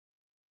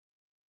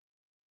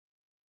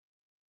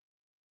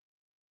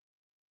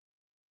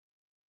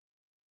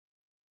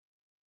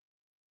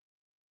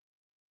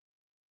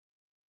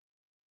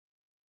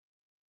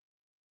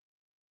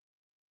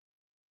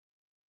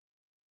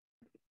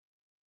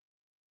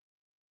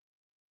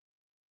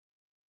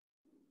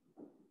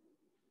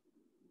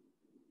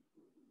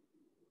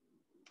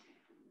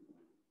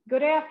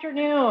Good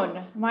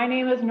afternoon. My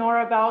name is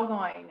Nora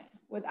Belgoin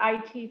with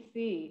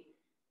ITC.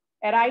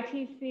 At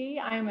ITC,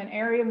 I am an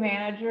area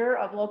manager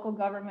of local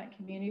government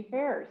community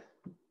affairs.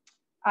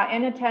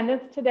 In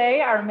attendance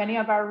today are many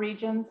of our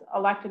region's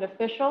elected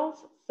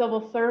officials,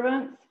 civil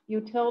servants,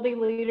 utility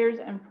leaders,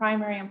 and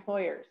primary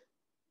employers.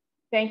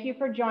 Thank you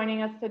for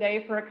joining us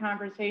today for a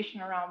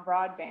conversation around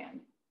broadband.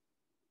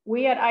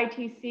 We at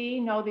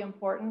ITC know the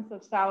importance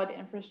of solid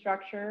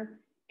infrastructure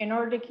in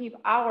order to keep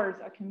ours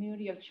a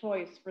community of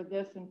choice for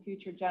this and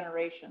future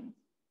generations.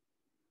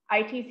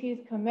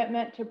 ITC's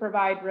commitment to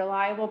provide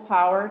reliable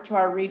power to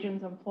our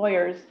region's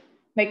employers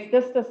makes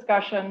this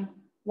discussion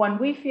one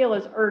we feel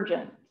is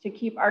urgent to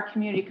keep our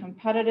community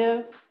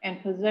competitive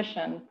and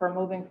positioned for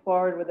moving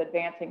forward with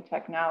advancing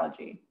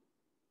technology.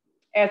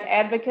 As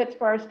advocates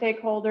for our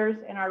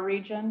stakeholders in our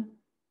region,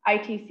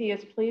 ITC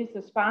is pleased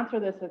to sponsor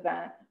this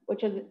event,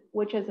 which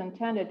is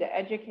intended to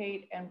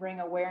educate and bring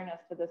awareness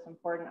to this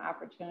important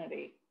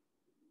opportunity.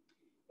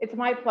 It's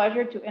my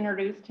pleasure to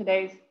introduce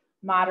today's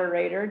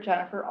moderator,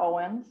 Jennifer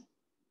Owens.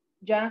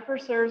 Jennifer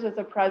serves as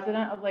the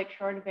president of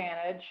Lakeshore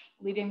Advantage,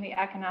 leading the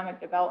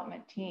economic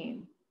development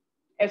team.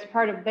 As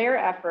part of their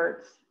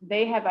efforts,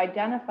 they have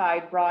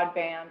identified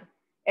broadband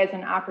as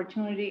an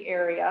opportunity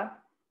area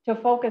to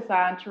focus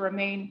on to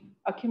remain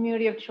a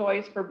community of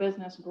choice for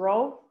business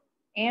growth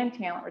and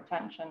talent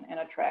retention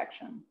and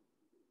attraction.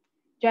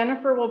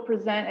 Jennifer will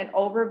present an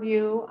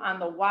overview on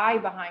the why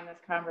behind this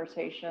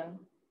conversation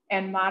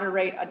and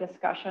moderate a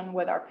discussion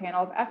with our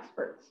panel of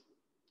experts.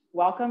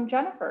 Welcome,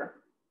 Jennifer.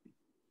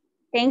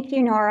 Thank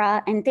you,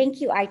 Nora, and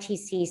thank you,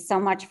 ITC, so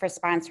much for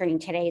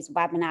sponsoring today's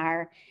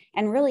webinar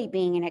and really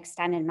being an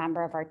extended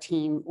member of our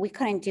team. We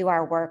couldn't do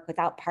our work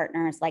without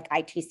partners like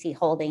ITC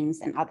Holdings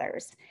and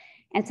others.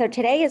 And so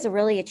today is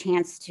really a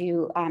chance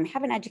to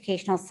have an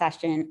educational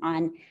session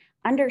on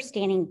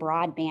understanding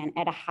broadband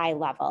at a high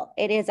level.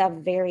 It is a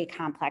very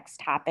complex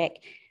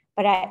topic,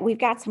 but we've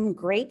got some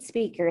great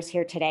speakers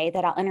here today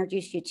that I'll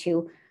introduce you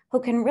to who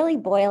can really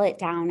boil it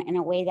down in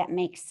a way that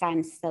makes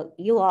sense so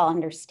you all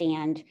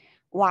understand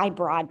why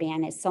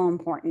broadband is so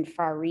important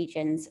for our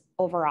region's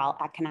overall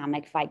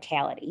economic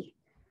vitality.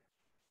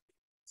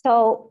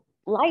 So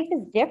life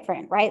is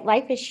different, right?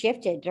 Life has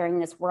shifted during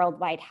this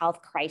worldwide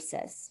health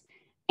crisis.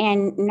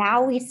 And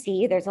now we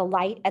see there's a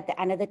light at the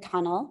end of the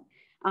tunnel.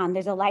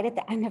 There's a light at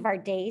the end of our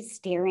days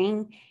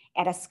staring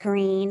at a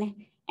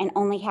screen and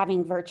only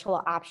having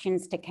virtual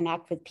options to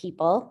connect with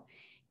people.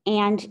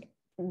 And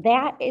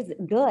that is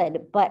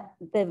good, but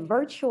the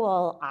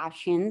virtual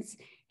options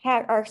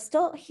are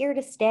still here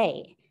to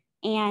stay.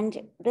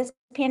 And this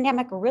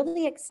pandemic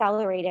really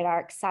accelerated our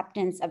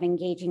acceptance of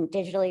engaging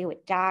digitally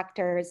with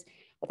doctors,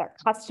 with our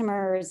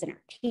customers and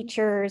our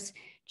teachers,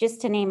 just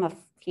to name a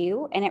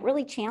few. And it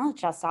really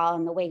challenged us all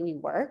in the way we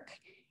work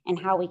and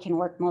how we can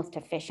work most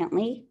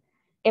efficiently.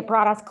 It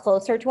brought us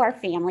closer to our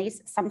families.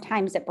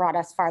 Sometimes it brought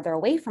us farther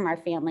away from our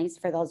families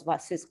for those of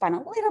us who spent a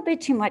little bit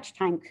too much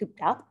time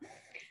cooped up.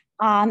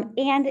 And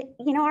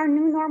you know, our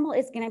new normal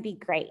is going to be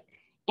great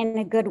in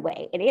a good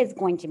way. It is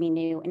going to be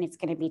new and it's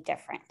going to be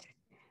different.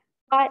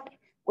 But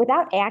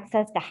without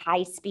access to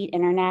high-speed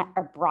internet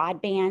or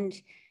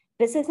broadband,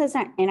 businesses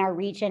in our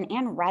region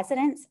and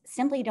residents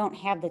simply don't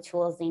have the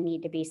tools they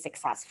need to be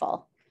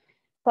successful.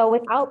 So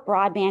without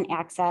broadband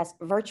access,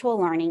 virtual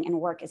learning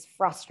and work is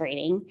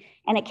frustrating,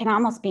 and it can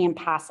almost be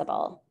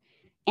impossible.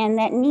 And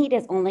that need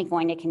is only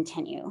going to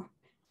continue.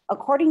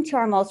 According to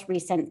our most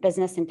recent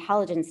business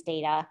intelligence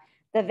data,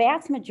 the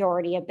vast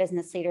majority of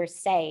business leaders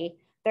say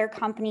their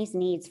company's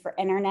needs for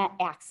internet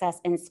access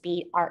and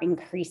speed are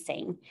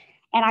increasing.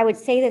 And I would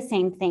say the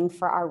same thing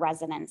for our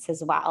residents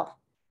as well.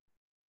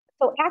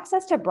 So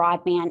access to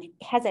broadband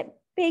has a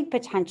big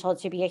potential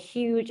to be a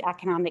huge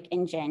economic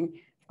engine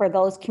for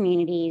those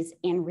communities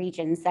and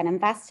regions that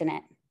invest in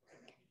it.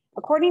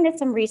 According to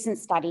some recent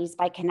studies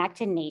by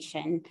Connected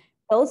Nation,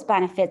 those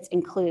benefits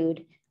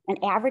include an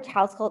average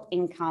household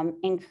income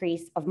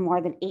increase of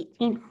more than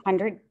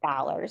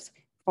 $1,800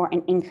 for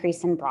an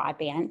increase in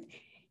broadband.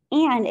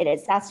 And it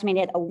is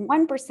estimated a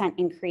 1%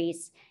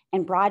 increase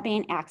in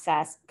broadband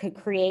access could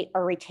create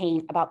or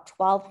retain about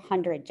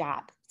 1,200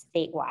 jobs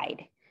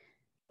statewide.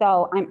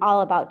 So I'm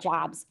all about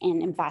jobs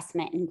and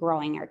investment in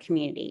growing our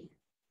community.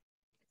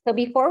 So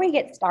before we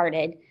get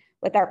started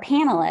with our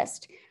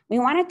panelists, we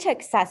wanted to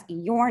assess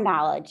your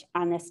knowledge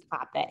on this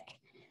topic.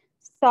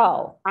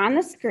 So on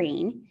the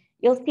screen,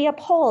 you'll see a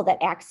poll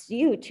that asks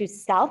you to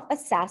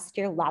self-assess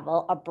your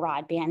level of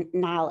broadband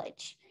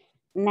knowledge.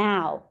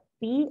 Now,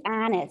 be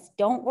honest,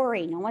 don't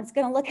worry, no one's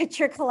gonna look at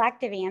your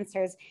collective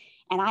answers.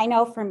 And I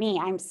know for me,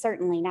 I'm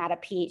certainly not a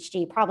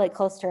PhD, probably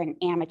close to an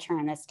amateur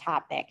on this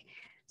topic.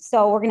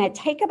 So we're gonna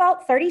take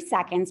about 30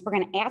 seconds, we're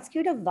gonna ask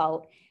you to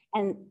vote,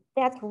 and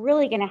that's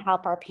really gonna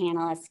help our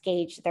panelists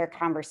gauge their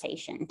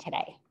conversation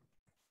today.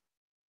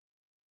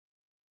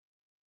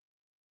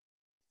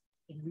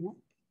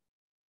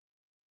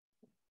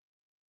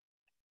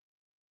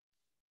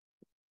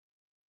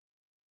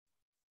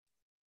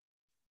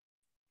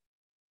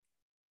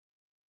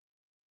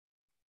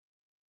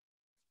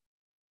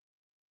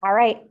 All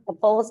right, the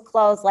poll is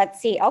closed. Let's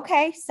see.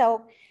 Okay,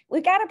 so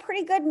we've got a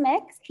pretty good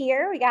mix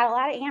here. We got a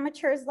lot of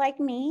amateurs like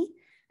me.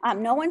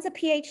 No one's a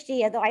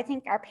PhD, although I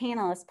think our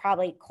panelists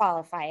probably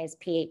qualify as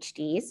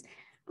PhDs.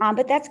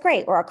 But that's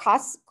great. We're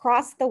across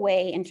the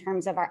way in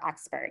terms of our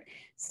expert.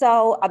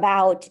 So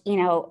about,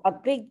 a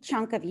big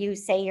chunk of you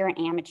say you're an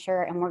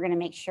amateur, and we're going to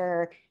make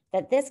sure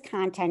that this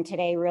content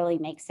today really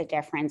makes a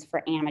difference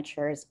for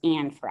amateurs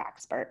and for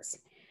experts.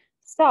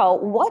 So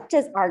what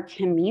does our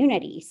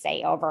community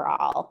say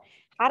overall?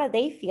 How do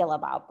they feel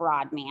about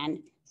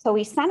broadband? So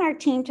we sent our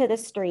team to the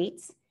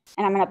streets,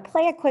 and I'm going to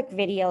play a quick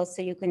video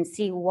so you can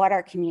see what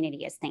our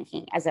community is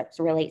thinking as it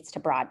relates to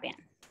broadband.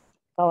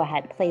 Go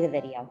ahead, play the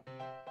video.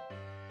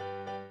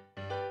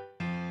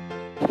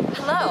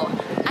 Hello,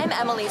 I'm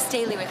Emily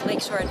Staley with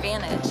Lakeshore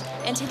Advantage,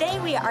 and today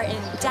we are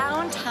in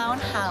downtown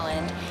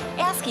Holland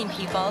asking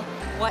people,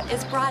 what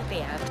is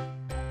broadband?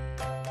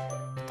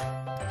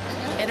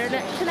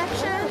 Internet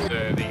connection.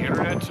 The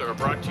internet are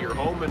brought to your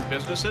home and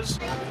businesses.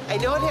 I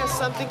know it has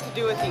something to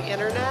do with the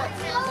internet.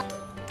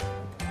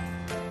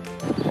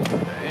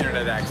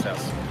 Internet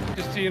access.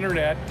 Just the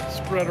internet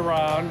spread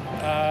around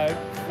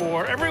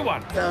for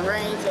everyone. The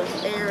range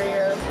of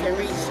areas can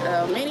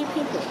reach many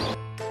people.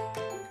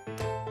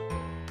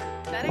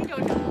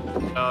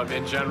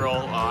 In general,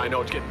 I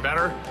know it's getting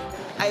better.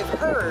 I've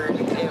heard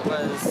it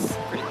was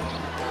pretty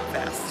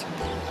fast.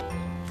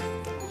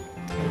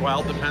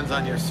 Well, depends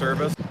on your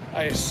service.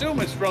 I assume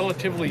it's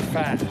relatively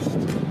fast.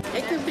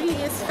 It could be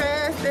as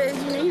fast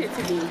as you need it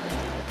to be.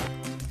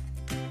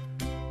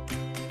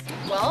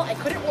 Well, I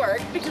couldn't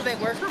work because I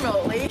work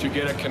remotely. To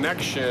get a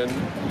connection,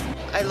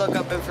 I look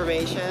up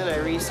information, I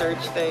research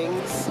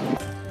things.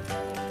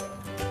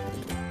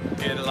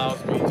 it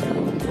allows me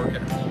to work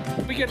at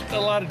home. We get a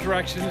lot of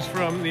directions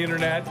from the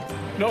internet.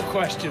 No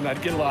question,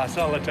 I'd get lost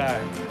all the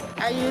time.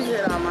 I use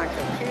it on my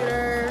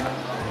computer,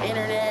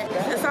 internet.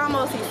 It's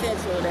almost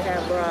essential to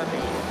have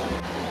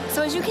broadband.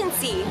 So as you can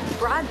see,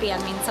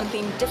 broadband means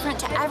something different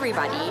to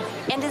everybody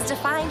and is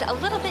defined a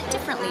little bit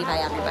differently by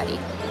everybody,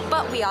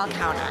 but we all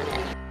count on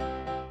it.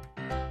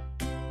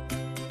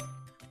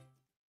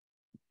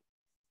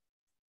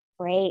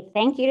 Great,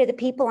 thank you to the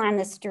people on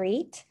the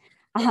street.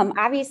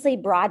 Obviously,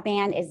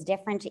 broadband is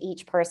different to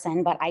each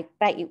person, but I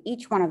bet you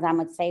each one of them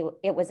would say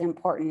it was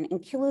important,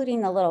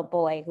 including the little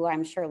boy who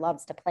I'm sure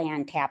loves to play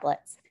on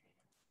tablets.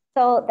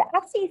 So the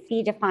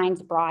FCC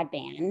defines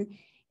broadband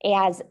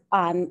as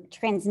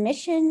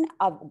transmission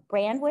of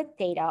bandwidth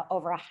data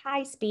over a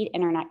high-speed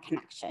internet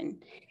connection.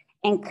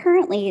 And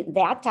currently,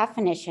 that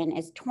definition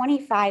is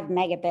 25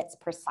 megabits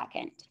per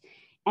second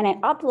and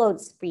an upload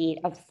speed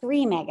of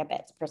 3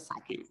 megabits per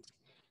second.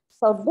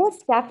 So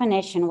this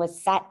definition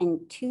was set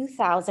in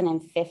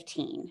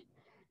 2015.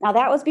 Now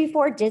that was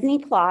before Disney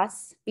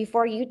Plus,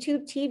 before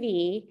YouTube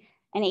TV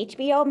and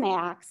HBO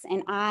Max,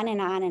 and on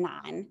and on and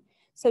on.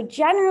 So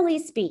generally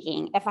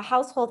speaking, if a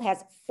household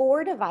has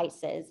 4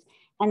 devices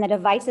and the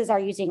devices are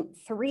using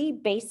 3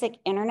 basic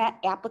internet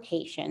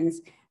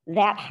applications,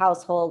 that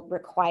household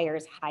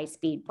requires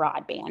high-speed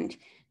broadband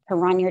to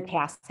run your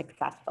tasks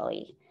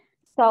successfully.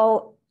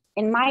 So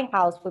in my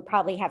house, we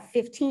probably have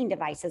 15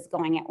 devices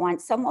going at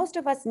once. So most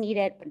of us need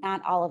it, but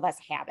not all of us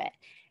have it.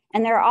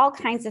 And there are all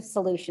kinds of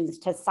solutions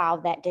to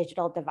solve that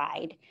digital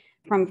divide,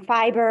 from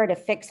fiber to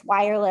fixed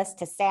wireless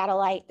to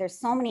satellite. There's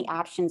so many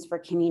options for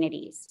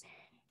communities.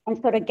 And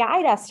so to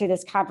guide us through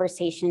this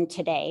conversation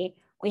today,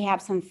 we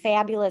have some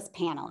fabulous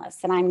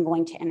panelists that I'm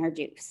going to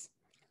introduce.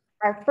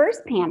 Our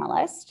first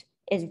panelist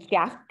is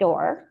Jeff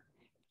Dorr.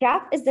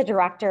 Jeff is the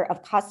Director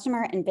of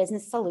Customer and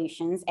Business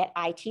Solutions at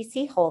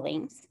ITC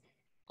Holdings.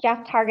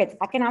 Jeff targets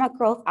economic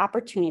growth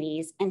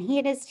opportunities, and he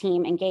and his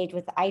team engage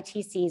with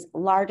ITC's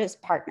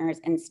largest partners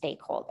and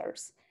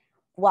stakeholders.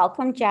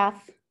 Welcome,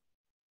 Jeff.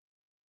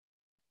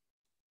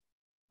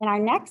 And our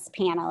next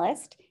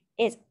panelist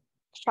is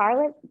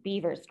Charlotte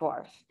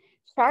Beversdorf.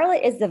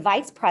 Charlotte is the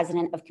Vice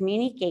President of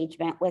Community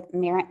Engagement with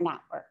Merit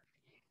Network.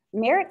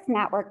 Merit's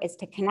network is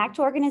to connect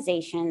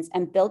organizations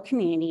and build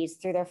communities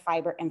through their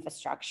fiber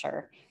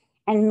infrastructure.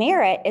 And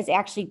Merit is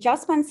actually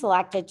just been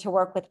selected to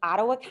work with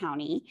Ottawa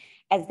County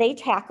as they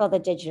tackle the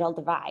digital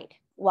divide.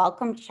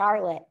 Welcome,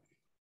 Charlotte.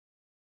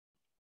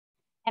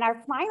 And our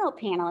final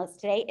panelist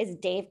today is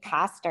Dave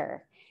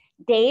Koster.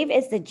 Dave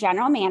is the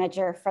General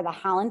Manager for the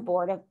Holland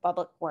Board of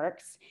Public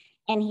Works,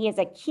 and he is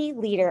a key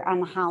leader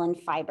on the Holland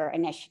Fiber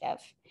Initiative.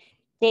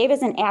 Dave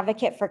is an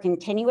advocate for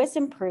continuous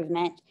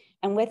improvement,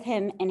 and with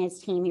him and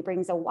his team, he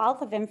brings a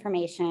wealth of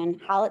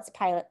information, Holland's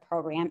pilot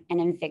program, and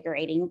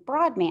invigorating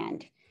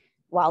broadband.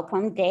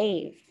 Welcome,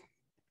 Dave.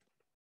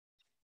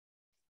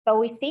 So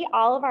we see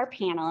all of our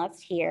panelists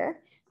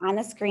here on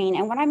the screen,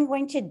 and what I'm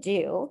going to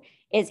do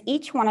is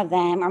each one of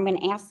them, I'm going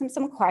to ask them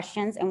some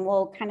questions and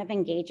we'll kind of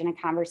engage in a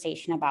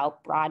conversation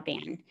about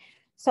broadband.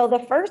 So the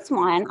first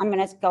one, I'm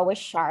going to go with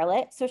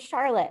Charlotte. So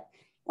Charlotte,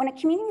 when a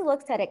community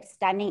looks at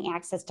extending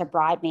access to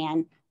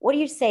broadband, what do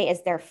you say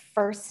is their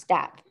first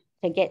step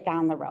to get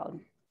down the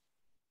road?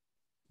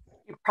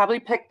 probably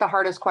picked the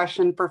hardest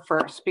question for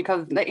first,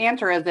 because the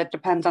answer is it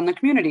depends on the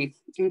community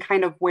and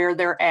kind of where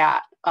they're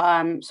at.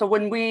 So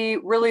when we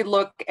really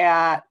look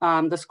at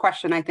this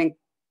question, I think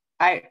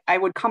I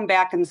would come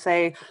back and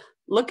say,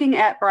 looking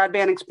at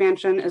broadband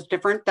expansion is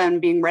different than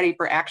being ready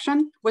for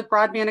action with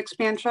broadband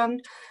expansion.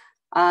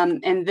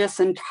 And this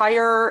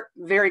entire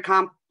very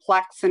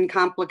complex and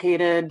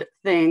complicated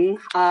thing,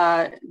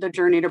 the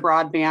journey to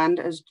broadband,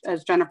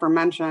 as Jennifer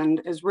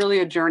mentioned, is really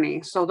a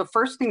journey. So the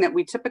first thing that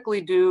we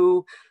typically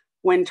do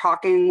when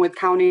talking with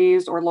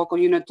counties or local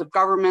units of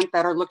government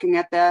that are looking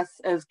at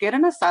this is get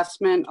an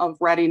assessment of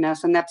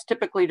readiness. And that's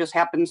typically just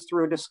happens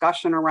through a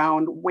discussion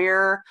around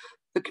where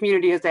the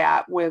community is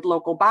at with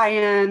local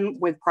buy-in,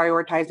 with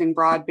prioritizing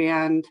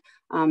broadband,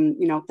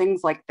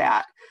 things like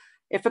that.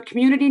 If a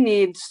community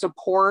needs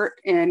support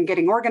in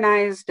getting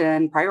organized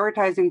and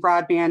prioritizing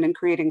broadband and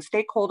creating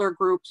stakeholder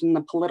groups and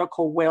the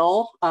political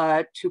will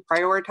to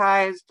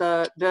prioritize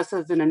this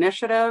as an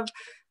initiative,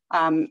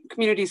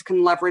 communities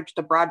can leverage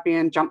the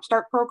Broadband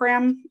Jumpstart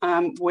program,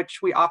 which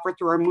we offer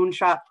through our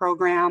Moonshot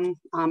program.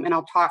 And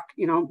I'll talk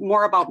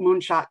more about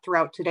Moonshot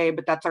throughout today,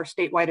 but that's our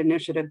statewide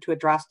initiative to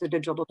address the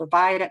digital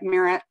divide at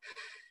Merit.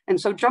 And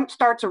so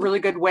Jumpstart's a really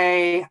good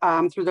way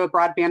through the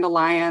Broadband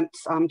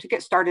Alliance to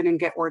get started and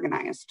get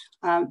organized.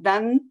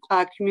 Then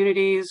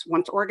communities,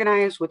 once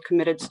organized with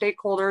committed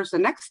stakeholders, the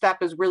next step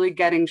is really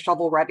getting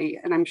shovel ready.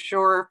 And I'm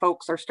sure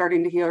folks are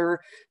starting to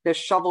hear this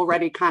shovel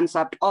ready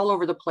concept all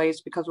over the place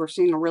because we're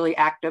seeing a really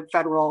active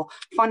federal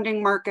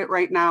funding market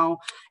right now.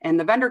 And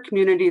the vendor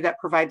community that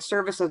provides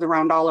services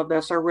around all of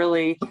this are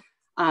really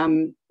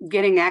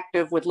getting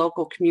active with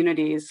local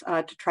communities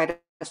to try to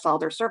sell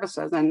their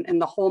services,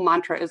 and the whole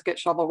mantra is get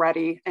shovel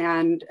ready,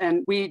 and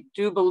we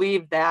do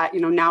believe that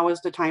now is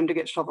the time to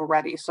get shovel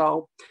ready.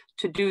 So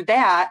to do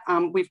that,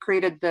 we've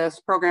created this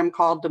program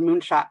called the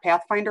Moonshot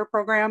Pathfinder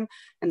program,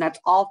 and that's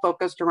all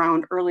focused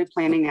around early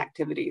planning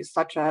activities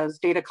such as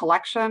data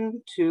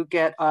collection to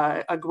get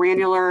a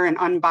granular and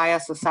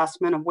unbiased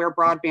assessment of where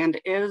broadband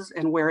is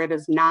and where it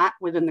is not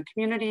within the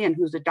community and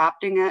who's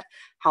adopting it,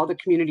 how the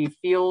community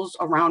feels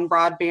around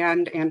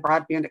broadband and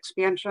broadband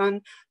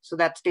expansion. So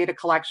that's data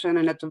collection,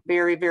 and it's a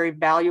very, very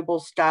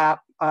valuable step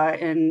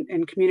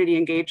in community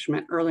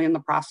engagement early in the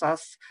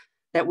process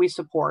that we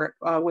support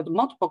with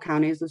multiple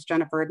counties, as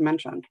Jennifer had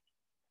mentioned.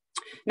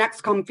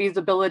 Next come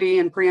feasibility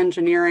and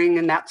pre-engineering,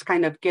 and that's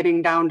kind of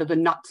getting down to the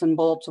nuts and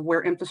bolts of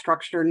where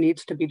infrastructure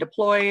needs to be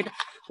deployed,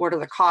 what are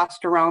the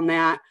costs around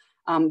that.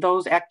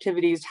 Those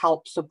activities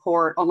help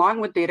support, along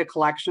with data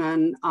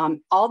collection,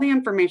 all the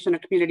information a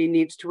community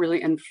needs to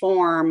really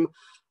inform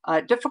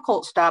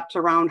difficult steps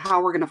around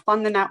how we're going to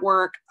fund the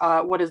network,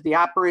 what is the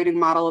operating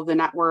model of the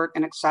network,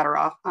 and et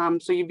cetera.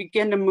 So you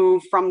begin to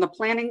move from the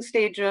planning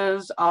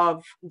stages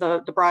of the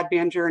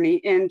broadband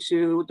journey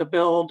into the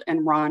build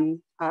and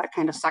run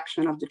kind of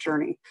section of the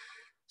journey.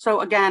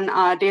 So again,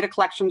 data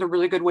collection is a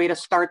really good way to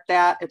start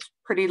that. It's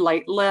pretty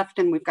light lift,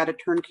 and we've got a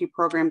turnkey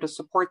program to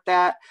support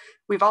that.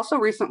 We've also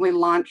recently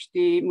launched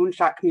the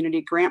Moonshot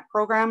Community Grant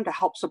Program to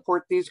help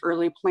support these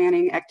early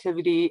planning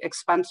activity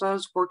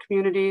expenses for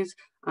communities,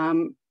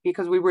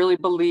 because we really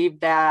believe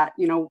that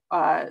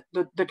the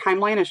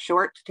timeline is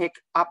short to take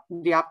up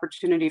the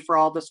opportunity for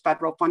all this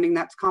federal funding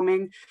that's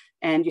coming,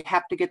 and you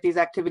have to get these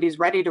activities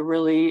ready to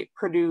really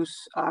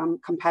produce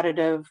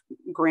competitive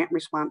grant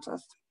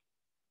responses.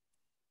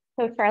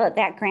 So Charlotte,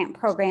 that grant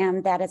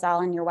program, that is all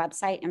on your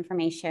website,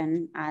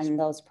 information on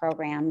those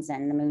programs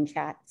and the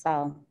Moonshot.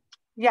 So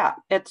yeah,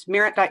 it's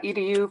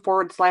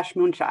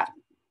merit.edu/Moonshot.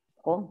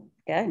 Cool,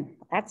 good.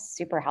 That's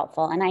super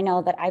helpful. And I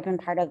know that I've been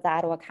part of the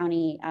Ottawa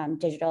County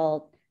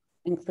Digital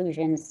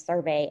Inclusion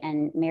Survey,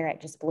 and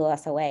Merit just blew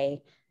us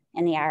away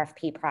in the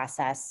RFP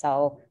process.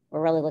 So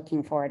we're really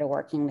looking forward to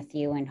working with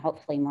you, and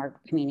hopefully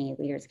more community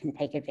leaders can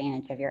take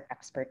advantage of your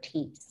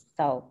expertise.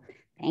 So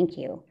thank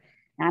you.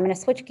 Now I'm going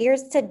to switch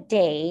gears to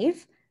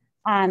Dave.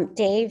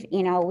 Dave,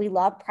 we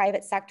love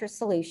private sector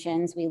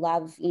solutions. We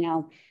love,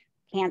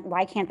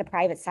 why can't the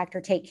private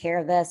sector take care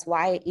of this?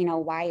 Why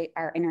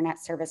are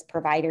internet service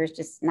providers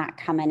just not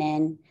coming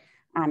in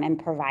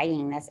and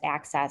providing this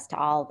access to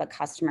all the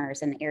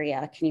customers in the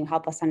area? Can you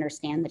help us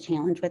understand the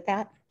challenge with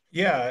that?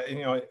 Yeah,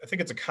 I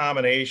think it's a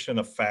combination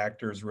of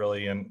factors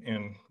really.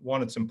 And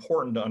one, it's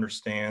important to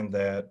understand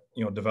that,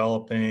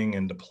 developing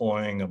and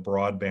deploying a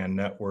broadband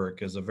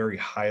network is a very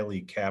highly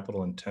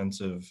capital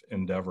intensive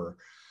endeavor.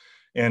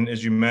 And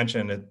as you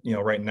mentioned,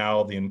 right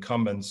now the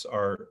incumbents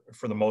are,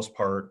 for the most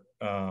part,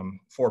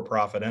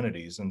 for-profit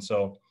entities. And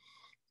so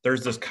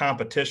there's this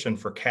competition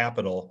for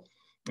capital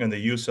and the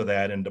use of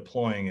that in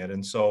deploying it.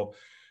 And so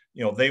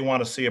they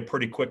want to see a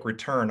pretty quick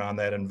return on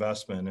that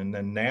investment. And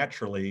then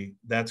naturally,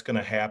 that's going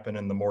to happen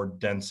in the more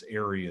dense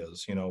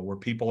areas, where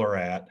people are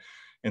at,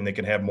 and they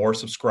can have more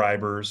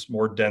subscribers.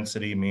 More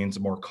density means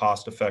more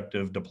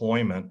cost-effective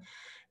deployment.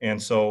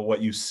 And so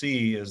what you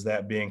see is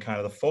that being kind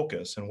of the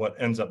focus. And what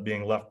ends up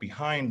being left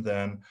behind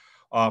then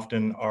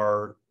often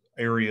are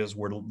areas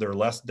where they're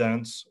less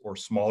dense or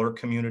smaller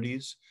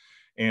communities.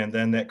 And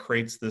then that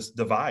creates this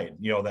divide,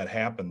 that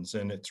happens.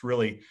 And it's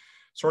really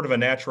sort of a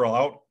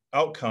natural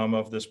outcome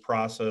of this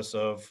process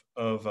of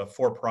a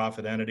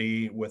for-profit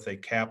entity with a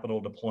capital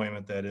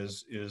deployment that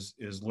is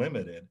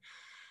limited.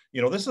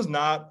 You know, this is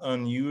not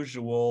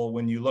unusual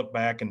when you look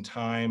back in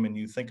time and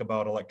you think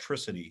about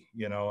electricity.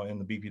 You know, in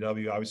the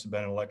BPW, obviously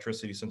been in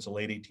electricity since the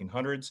late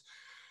 1800s.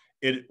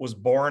 It was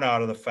born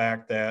out of the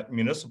fact that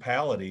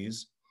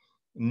municipalities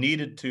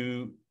needed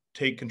to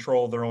take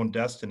control of their own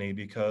destiny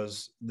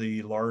because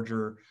the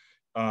larger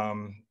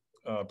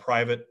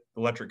private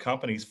electric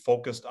companies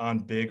focused on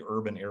big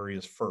urban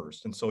areas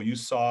first. And so you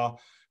saw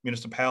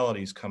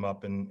municipalities come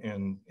up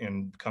and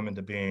come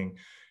into being.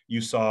 You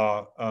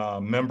saw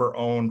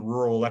member-owned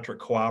rural electric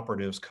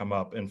cooperatives come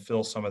up and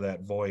fill some of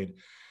that void.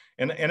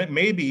 And it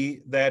may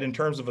be that in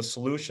terms of a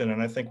solution,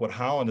 and I think what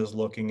Holland is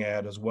looking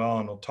at as well,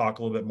 and we'll talk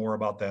a little bit more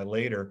about that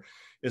later,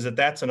 is that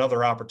that's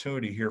another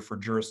opportunity here for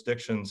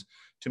jurisdictions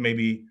to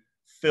maybe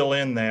fill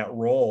in that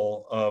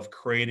role of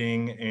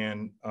creating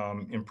and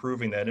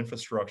improving that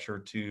infrastructure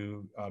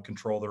to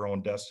control their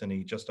own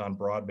destiny just on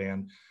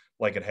broadband,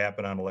 like it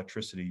happened on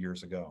electricity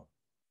years ago.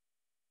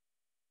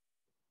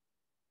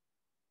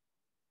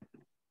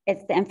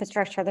 It's the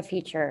infrastructure of the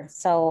future.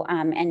 So,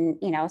 and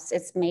you know,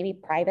 it's maybe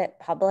private,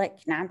 public,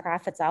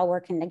 nonprofits all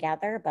working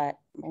together, but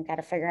we've got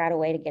to figure out a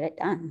way to get it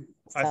done.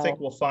 So, I think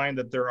we'll find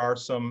that there are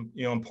some,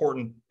 you know,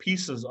 important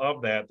pieces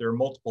of that. There are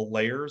multiple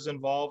layers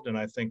involved. And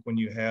I think when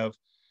you have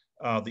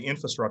the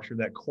infrastructure,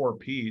 that core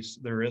piece,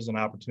 there is an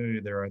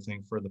opportunity there, I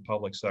think, for the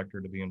public sector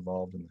to be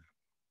involved in that.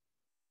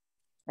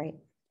 Right.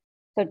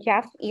 So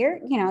Jeff, you're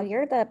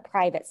the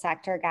private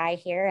sector guy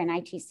here, and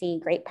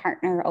ITC, great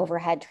partner.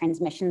 Overhead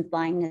transmission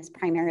line is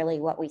primarily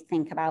what we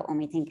think about when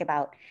we think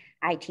about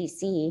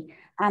ITC.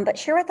 But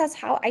share with us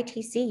how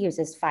ITC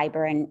uses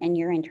fiber and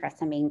your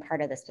interest in being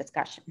part of this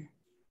discussion.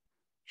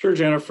 Sure,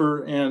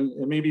 Jennifer. And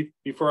maybe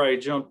before I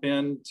jump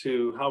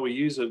into how we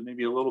use it,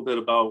 maybe a little bit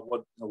about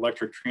what the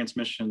electric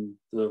transmission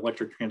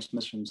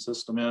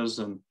system is.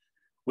 And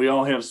we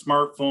all have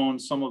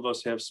smartphones. Some of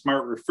us have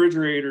smart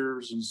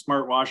refrigerators and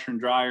smart washer and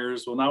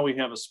dryers. Well, now we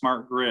have a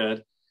smart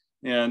grid.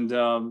 And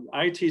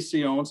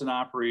ITC owns and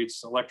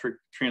operates electric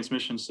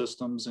transmission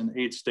systems in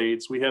 8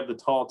 states. We have the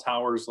tall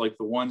towers like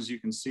the ones you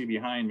can see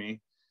behind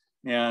me.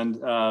 And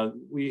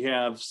we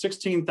have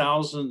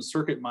 16,000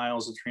 circuit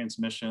miles of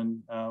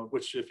transmission,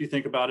 which if you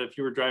think about it, if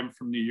you were driving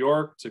from New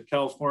York to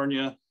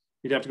California,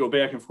 you'd have to go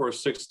back and forth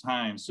 6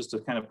 times just to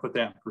kind of put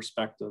that in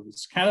perspective.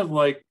 It's kind of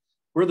like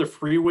we're the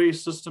freeway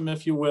system,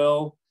 if you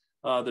will,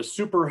 the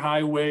super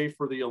highway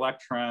for the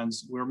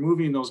electrons. We're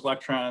moving those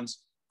electrons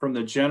from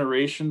the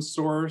generation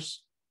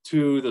source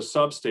to the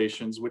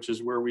substations, which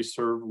is where we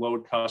serve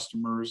load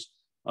customers.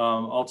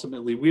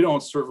 Ultimately, we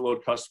don't serve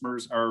load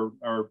customers,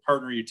 our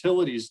partner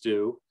utilities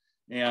do.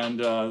 And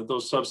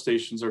those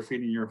substations are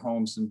feeding your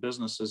homes and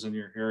businesses in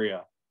your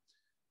area.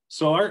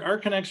 So our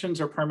connections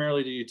are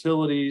primarily to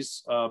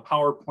utilities,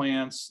 power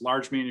plants,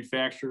 large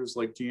manufacturers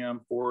like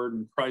GM, Ford,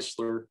 and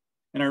Chrysler.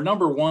 And our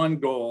number one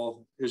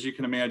goal, as you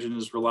can imagine,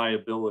 is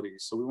reliability.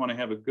 So we want to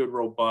have a good,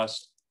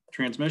 robust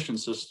transmission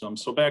system.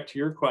 So back to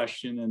your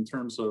question in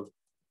terms of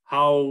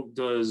how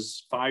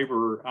does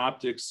fiber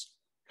optics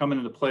come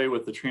into play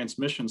with the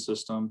transmission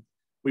system?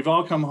 We've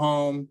all come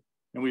home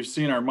and we've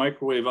seen our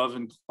microwave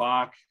oven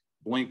clock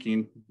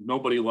blinking.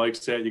 Nobody likes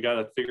that. You got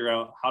to figure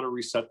out how to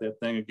reset that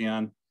thing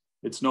again.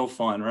 It's no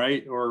fun,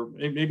 right? Or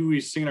maybe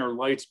we've seen our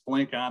lights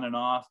blink on and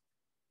off.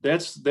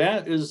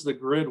 That is the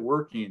grid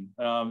working.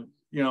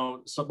 You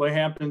know, so what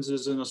happens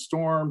is in a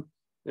storm,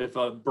 if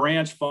a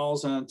branch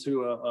falls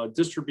onto a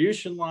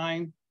distribution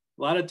line,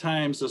 a lot of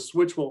times the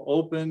switch will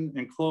open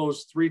and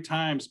close 3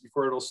 times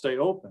before it'll stay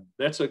open.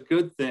 That's a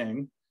good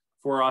thing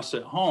for us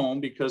at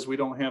home because we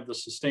don't have the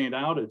sustained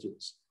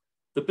outages.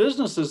 The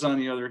businesses, on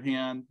the other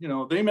hand, you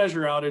know, they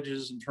measure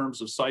outages in terms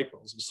of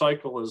cycles. A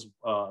cycle is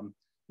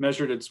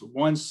measured, it's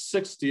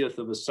 1/60th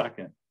of a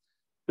second.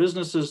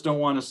 Businesses don't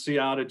want to see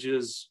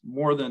outages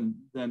more than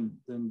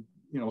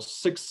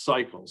 6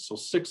 cycles. So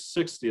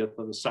 6/60th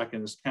of a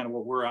second is kind of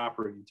what we're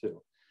operating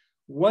to.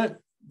 What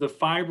the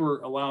fiber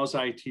allows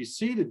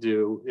ITC to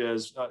do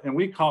is, and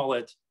we call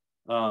it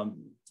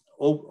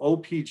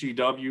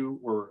OPGW,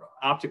 or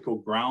optical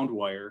ground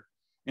wire.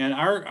 And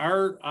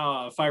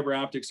our fiber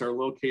optics are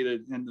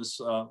located in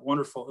this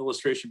wonderful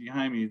illustration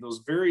behind me,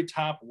 those very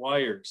top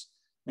wires.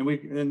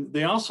 And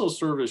they also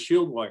serve as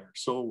shield wire.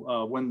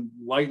 So when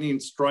lightning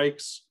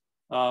strikes,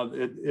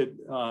 it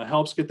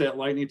helps get that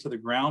lightning to the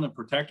ground and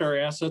protect our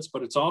assets,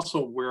 but it's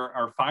also where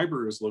our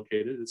fiber is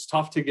located. It's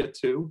tough to get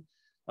to,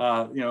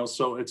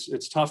 so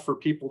it's tough for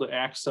people to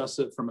access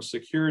it from a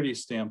security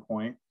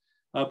standpoint.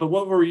 But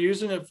what we're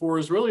using it for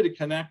is really to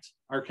connect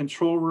our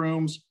control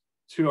rooms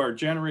to our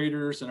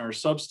generators and our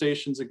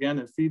substations, again,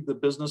 that feed the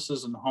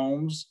businesses and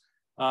homes.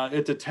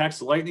 It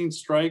detects lightning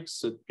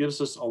strikes. It gives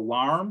us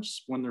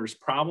alarms when there's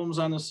problems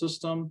on the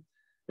system.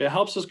 It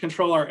helps us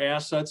control our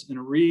assets and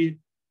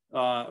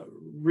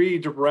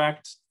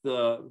redirect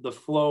the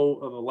flow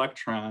of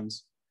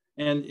electrons.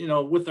 And,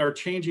 with our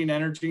changing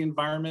energy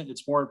environment,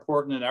 it's more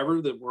important than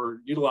ever that we're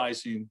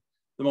utilizing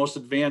the most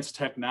advanced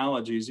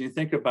technologies. You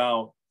think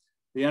about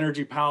the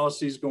energy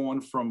policies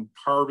going from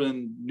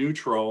carbon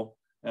neutral,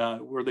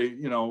 where they,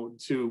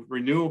 to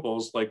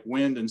renewables like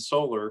wind and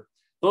solar.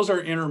 Those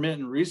are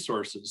intermittent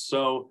resources.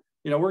 So,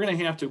 we're going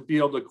to have to be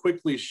able to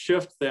quickly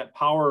shift that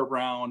power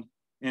around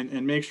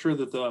and make sure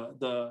that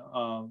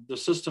the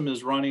system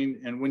is running.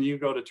 And when you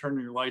go to turn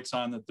your lights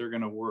on, that they're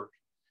going to work.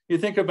 You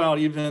think about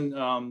even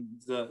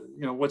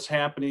what's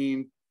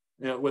happening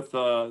with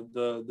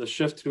the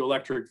shift to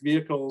electric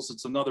vehicles.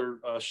 It's another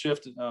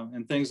shift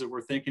in things that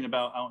we're thinking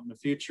about out in the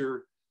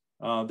future.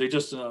 They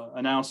just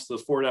announced the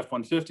Ford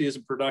F-150 is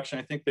in production.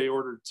 I think they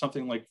ordered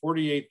something like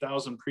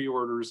 48,000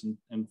 pre-orders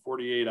in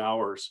 48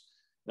 hours.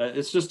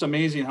 It's just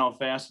amazing how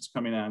fast it's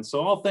coming on.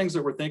 So all things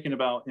that we're thinking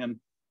about, and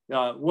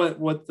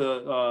what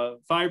the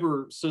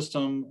fiber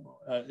system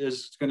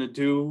is going to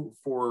do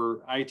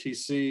for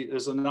ITC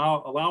is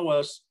allow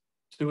us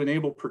to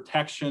enable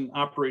protection,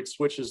 operate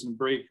switches and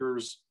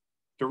breakers,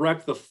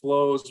 direct the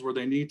flows where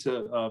they need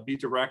to be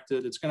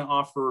directed. It's going to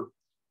offer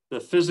the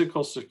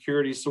physical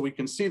security so we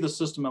can see the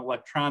system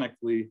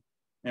electronically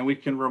and we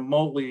can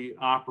remotely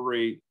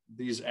operate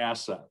these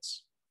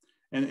assets.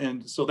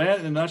 And so that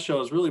in a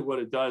nutshell is really what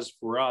it does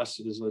for us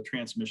as a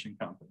transmission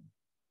company.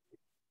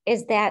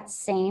 Is that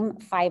same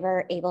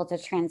fiber able to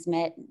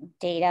transmit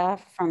data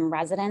from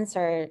residents,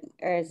 or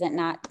is it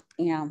not,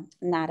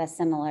 not a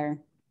similar?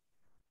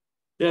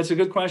 Yeah, it's a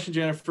good question,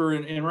 Jennifer.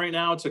 And right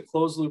now it's a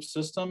closed loop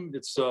system.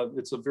 It's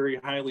a very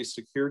highly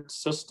secured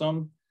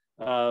system.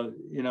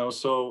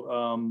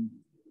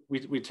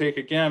 We take,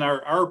 again,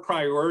 our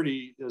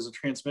priority as a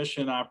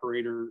transmission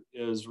operator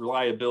is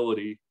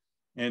reliability.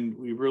 And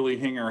we really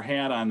hang our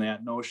hat on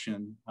that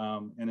notion.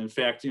 And in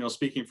fact,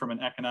 speaking from an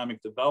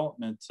economic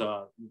development,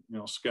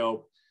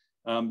 scope,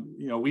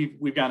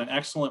 we've got an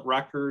excellent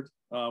record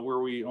where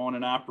we own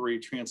and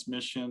operate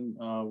transmission.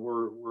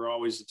 We're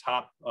always the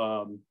top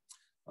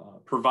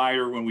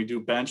provider when we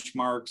do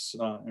benchmarks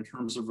in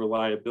terms of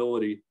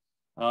reliability.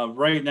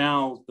 Right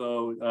now,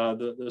 though,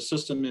 the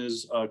system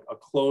is a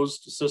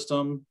closed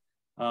system,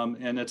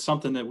 and it's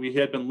something that we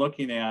had been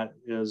looking at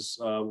is,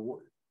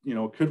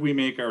 could we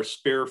make our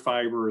spare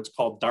fiber? It's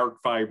called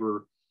dark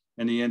fiber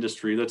in the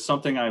industry. That's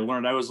something I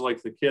learned. I was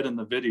like the kid in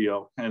the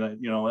video, and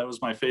that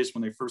was my face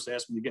when they first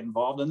asked me to get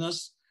involved in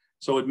this.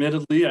 So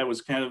admittedly, I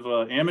was kind of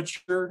an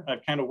amateur.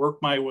 I've kind of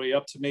worked my way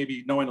up to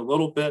maybe knowing a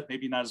little bit,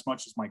 maybe not as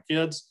much as my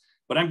kids,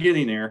 but I'm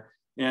getting there.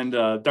 And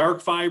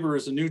dark fiber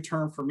is a new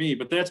term for me,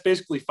 but that's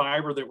basically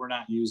fiber that we're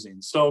not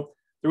using. So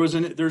there's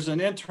an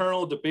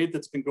internal debate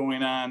that's been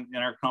going on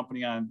in our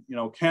company on,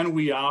 can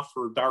we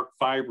offer dark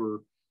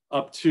fiber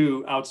up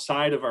to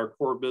outside of our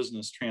core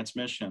business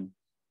transmission,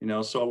 and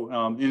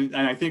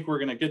I think we're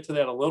going to get to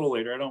that a little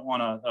later. I don't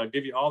want to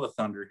give you all the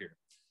thunder here.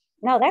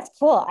 No, that's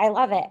cool. I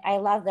love it. I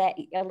love that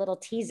a little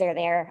teaser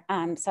there.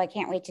 So I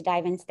can't wait to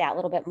dive into that a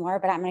little bit more,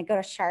 but I'm going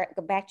to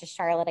go back to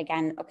Charlotte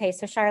again. Okay.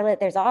 So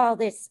Charlotte, there's all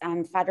this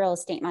federal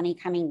state money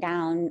coming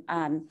down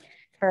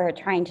for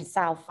trying to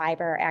solve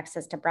fiber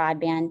access to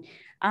broadband.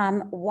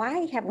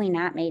 Why have we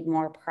not made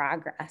more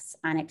progress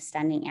on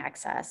extending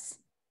access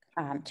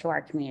to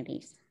our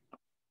communities?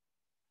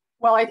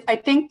 Well, I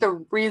think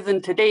the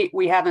reason to date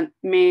we haven't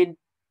made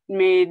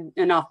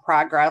enough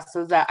progress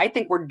is that I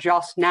think we're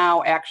just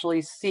now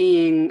actually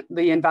seeing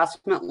the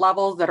investment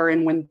levels that are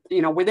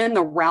within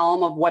the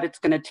realm of what it's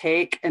going to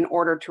take in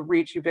order to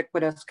reach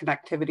ubiquitous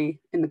connectivity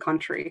in the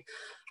country.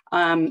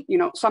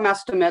 Some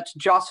estimates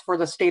just for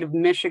the state of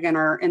Michigan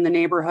are in the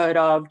neighborhood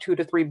of $2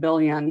 to $3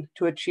 billion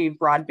to achieve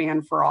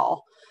broadband for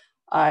all,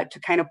 to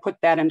kind of put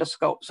that into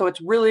scope. So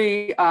it's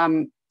really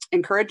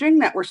encouraging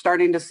that we're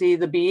starting to see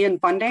the B in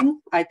funding.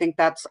 I think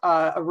that's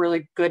a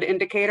really good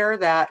indicator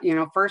that,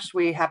 first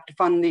we have to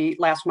fund the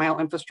last mile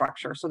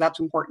infrastructure. So that's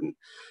important.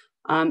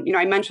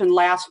 I mentioned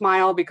last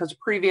mile because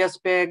previous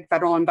big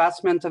federal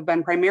investments have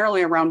been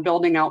primarily around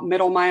building out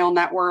middle mile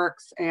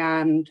networks.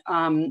 And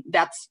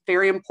that's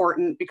very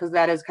important because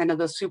that is kind of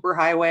the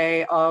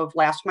superhighway of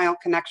last mile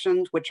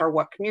connections, which are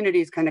what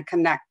communities kind of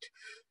connect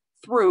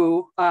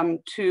through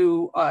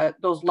to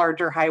those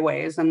larger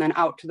highways and then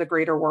out to the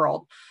greater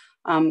world.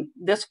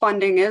 This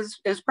funding is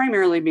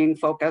primarily being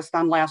focused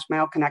on last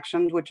mile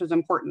connections, which is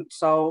important.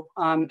 So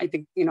I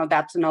think,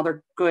 that's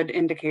another good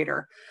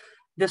indicator.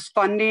 This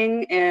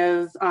funding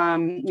is,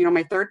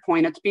 my third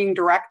point, it's being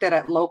directed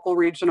at local,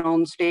 regional,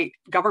 and state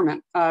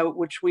government,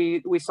 which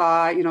we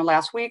saw,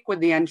 last week with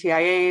the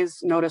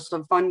NTIA's notice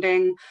of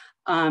funding.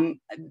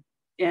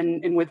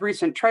 And with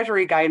recent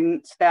Treasury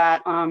guidance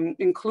that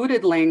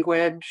included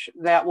language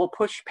that will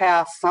push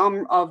past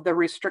some of the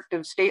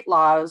restrictive state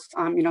laws.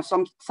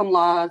 Some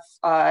laws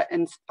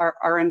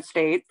are in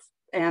states,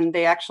 and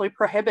they actually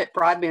prohibit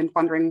broadband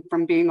funding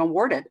from being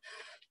awarded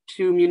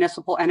to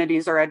municipal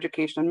entities or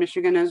education.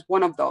 Michigan is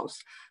one of those.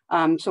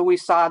 So we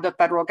saw the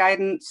federal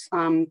guidance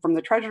from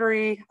the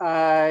Treasury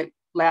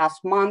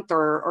last month,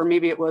 or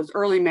maybe it was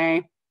early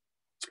May,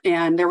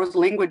 and there was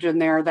language in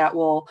there that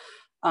will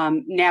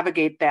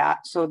navigate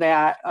that so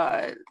that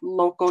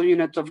local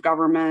units of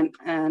government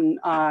and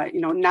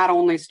not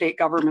only state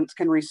governments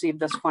can receive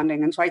this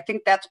funding. And so I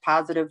think that's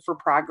positive for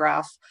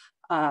progress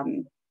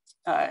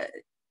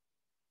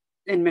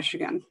in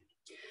Michigan.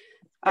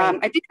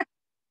 I think,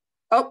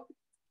 oh,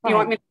 you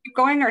want me to keep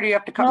going, or do you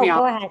have to cut me off?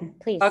 Go ahead,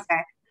 please.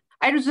 Okay.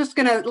 I was just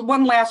gonna,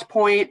 one last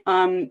point.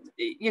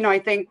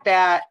 I think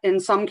that in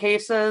some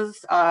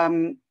cases,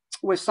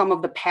 with some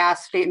of the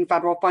past state and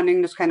federal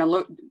funding, just kind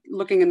of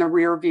looking in the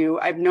rear view,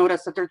 I've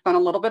noticed that there's been a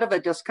little bit of a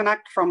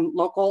disconnect from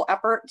local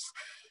efforts.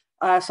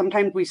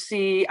 Sometimes we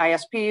see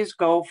ISPs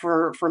go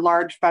for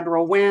large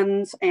federal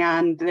wins,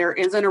 and there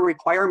isn't a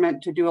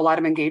requirement to do a lot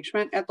of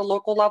engagement at the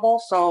local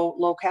level. So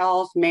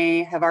locales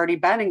may have already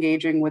been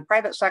engaging with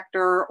private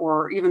sector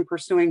or even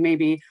pursuing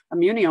maybe a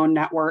muni-owned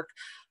network.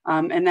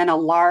 And then a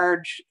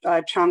large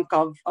chunk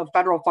of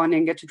federal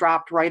funding gets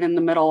dropped right in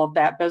the middle of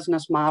that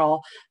business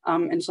model.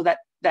 And so that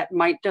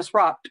might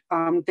disrupt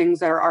things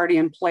that are already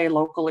in play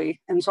locally.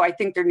 And so I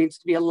think there needs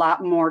to be a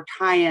lot more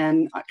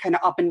tie-in kind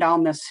of up and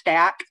down this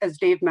stack. As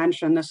Dave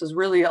mentioned, this is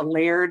really a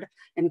layered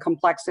and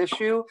complex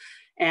issue.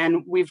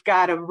 And we've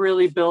got to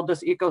really build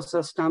this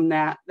ecosystem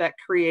that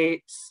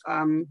creates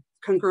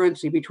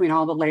congruency between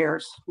all the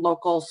layers,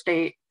 local,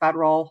 state,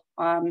 federal,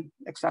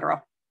 et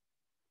cetera.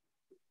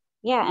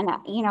 Yeah, and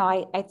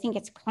I think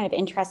it's kind of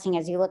interesting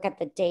as you look at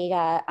the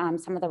data,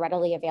 some of the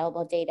readily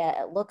available data,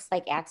 it looks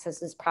like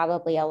access is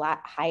probably a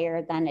lot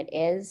higher than it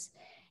is,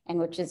 and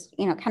which is,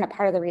 kind of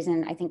part of the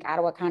reason I think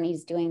Ottawa County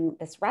is doing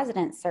this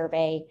resident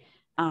survey,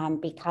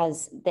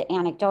 because the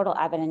anecdotal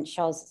evidence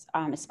shows,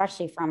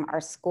 especially from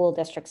our school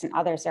districts and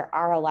others, there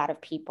are a lot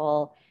of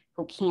people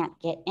who can't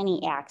get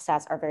any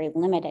access or very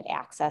limited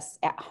access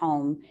at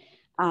home.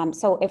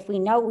 So if we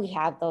know we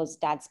have those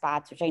dead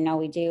spots, which I know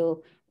we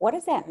do, what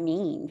does that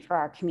mean for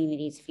our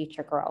community's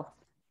future growth?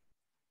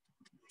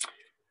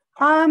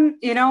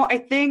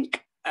 I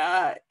think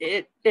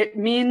it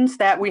means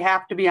that we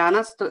have to be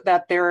honest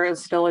that there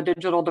is still a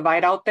digital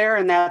divide out there.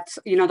 And that's,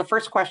 the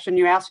first question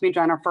you asked me,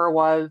 Jennifer,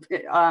 was,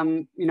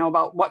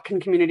 about what can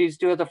communities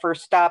do as a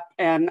first step.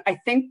 And I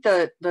think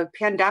the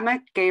pandemic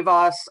gave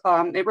us,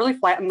 it really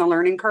flattened the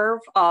learning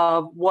curve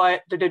of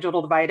what the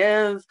digital divide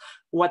is,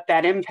 what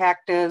that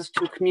impact is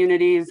to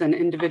communities and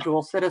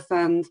individual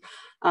citizens.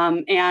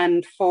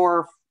 And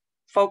for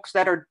folks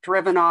that are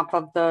driven off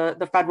of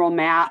the federal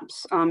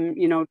maps,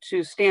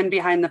 to stand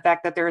behind the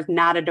fact that there is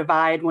not a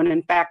divide when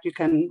in fact you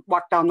can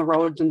walk down the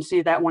roads and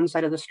see that one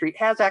side of the street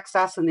has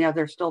access and the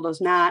other still does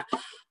not,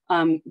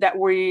 that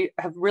we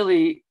have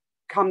really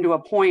come to a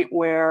point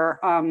where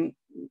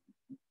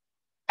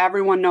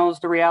everyone knows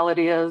the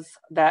reality is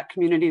that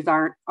communities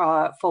aren't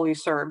fully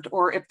served,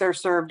 or if they're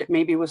served, it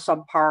may be with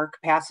subpar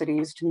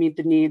capacities to meet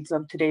the needs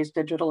of today's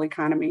digital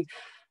economy.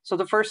 So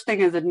the first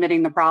thing is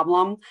admitting the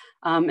problem.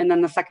 And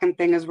then the second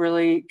thing is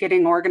really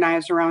getting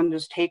organized around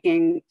just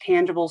taking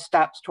tangible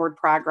steps toward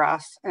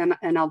progress. And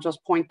I'll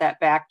just point that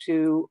back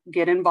to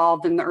get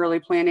involved in the early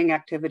planning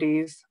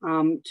activities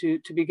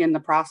to begin the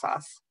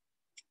process.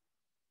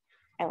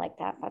 I like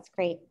that. That's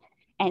great.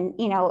 And,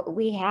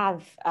 we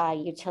have a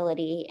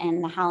utility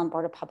in the Holland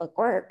Board of Public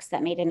Works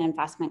that made an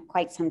investment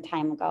quite some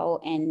time ago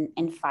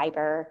in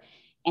fiber,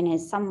 and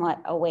is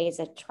somewhat a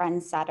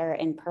trendsetter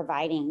in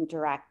providing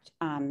direct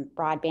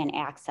broadband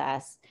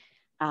access,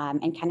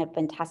 and kind of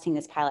been testing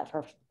this pilot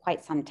for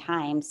quite some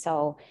time.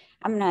 So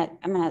I'm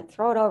gonna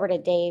throw it over to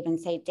Dave and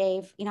say,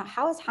 Dave,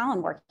 how is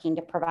Holland working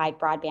to provide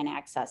broadband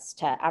access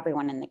to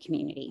everyone in the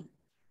community?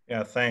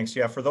 Yeah, thanks.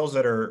 Yeah, for those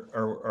that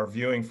are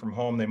viewing from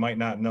home, they might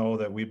not know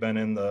that we've been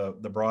in the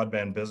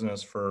broadband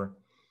business for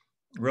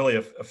really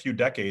a few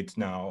decades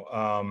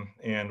now.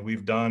 And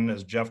we've done,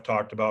 as Jeff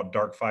talked about,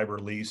 dark fiber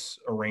lease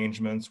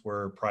arrangements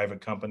where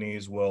private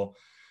companies will,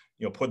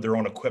 put their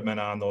own equipment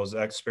on those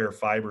spare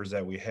fibers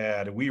that we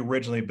had. We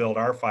originally built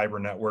our fiber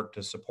network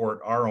to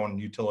support our own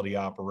utility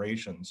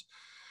operations.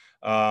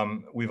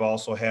 We've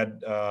also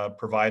had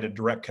provided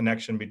direct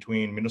connection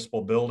between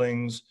municipal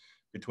buildings,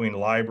 between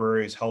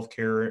libraries,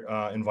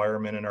 healthcare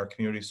environment in our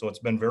community. So it's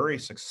been very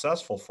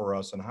successful for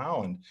us in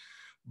Holland.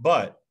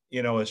 But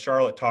as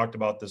Charlotte talked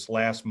about, this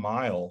last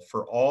mile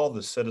for all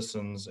the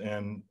citizens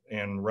and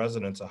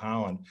residents of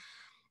Holland,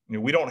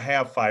 we don't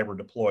have fiber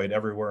deployed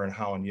everywhere in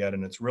Holland yet.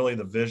 And it's really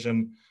the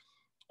vision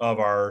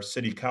of our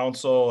city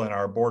council and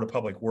our Board of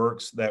Public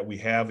Works that we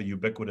have a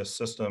ubiquitous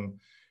system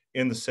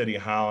in the city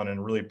of Holland,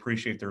 and really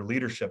appreciate their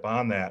leadership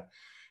on that.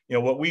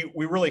 What we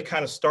really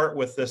kind of start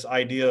with this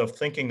idea of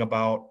thinking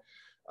about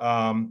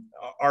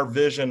our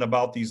vision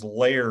about these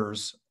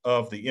layers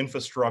of the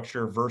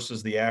infrastructure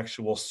versus the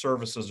actual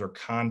services or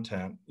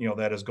content,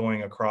 that is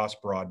going across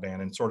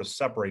broadband, and sort of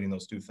separating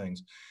those two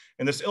things.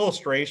 And this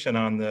illustration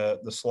on the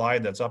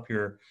slide that's up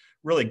here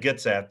really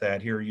gets at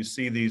that. Here you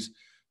see these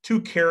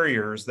two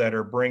carriers that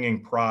are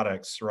bringing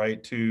products,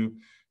 right, to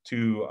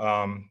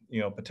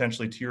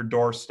potentially to your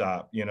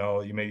doorstep.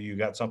 You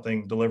got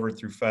something delivered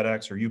through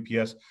FedEx or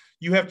UPS.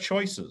 You have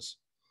choices.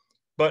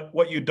 But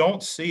what you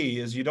don't see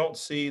is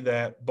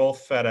that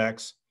both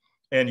FedEx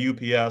and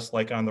UPS,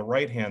 like on the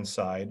right-hand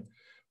side,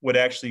 would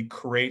actually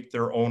create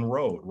their own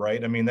road,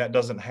 right? I mean, that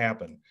doesn't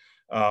happen.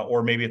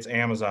 Or maybe it's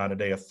Amazon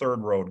today, a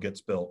third road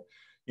gets built.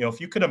 If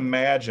you could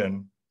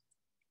imagine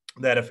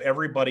that if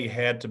everybody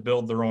had to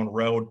build their own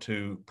road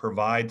to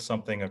provide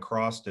something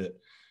across it,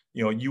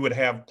 you know, you would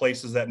have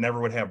places that never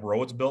would have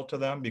roads built to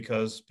them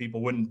because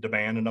people wouldn't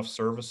demand enough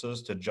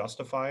services to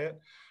justify it.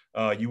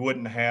 You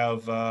wouldn't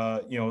have,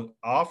 you know,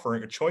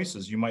 offering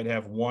choices. You might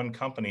have one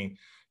company,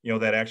 you know,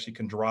 that actually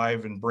can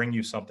drive and bring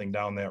you something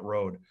down that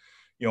road.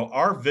 You know,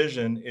 our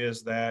vision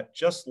is that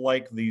just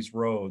like these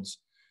roads,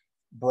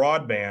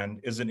 broadband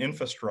is an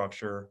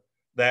infrastructure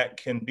that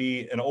can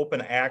be an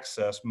open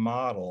access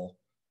model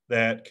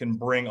that can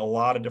bring a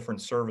lot of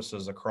different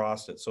services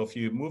across it. So if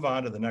you move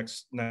on to the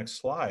next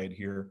slide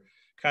here,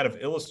 kind of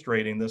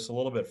illustrating this a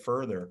little bit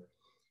further,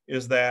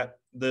 is that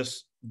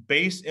this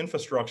base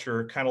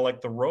infrastructure, kind of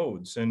like the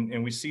roads,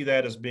 and we see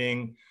that as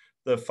being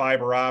the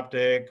fiber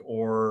optic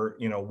or,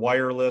 you know,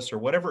 wireless or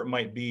whatever it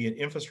might be, an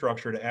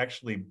infrastructure to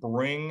actually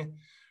bring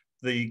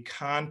the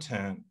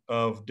content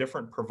of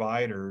different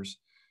providers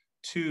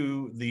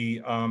to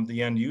the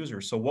end user.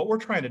 So what we're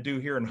trying to do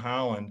here in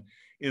Holland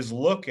is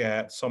look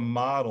at some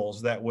models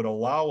that would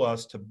allow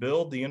us to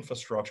build the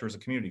infrastructure as a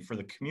community, for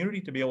the community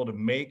to be able to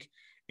make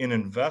an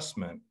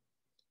investment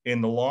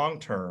in the long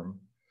term,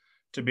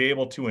 to be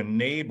able to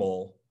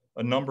enable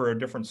a number of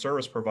different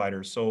service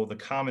providers. So the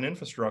common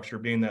infrastructure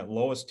being that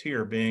lowest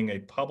tier, being a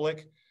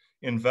public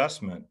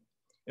investment.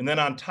 And then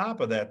on top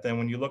of that, then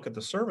when you look at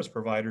the service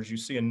providers, you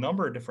see a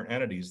number of different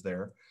entities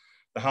there.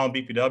 The Holland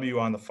BPW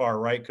on the far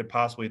right could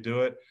possibly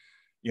do it.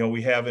 You know,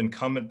 we have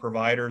incumbent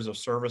providers of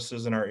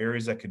services in our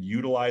areas that could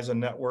utilize a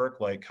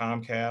network like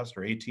Comcast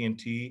or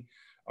AT&T,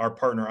 our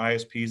partner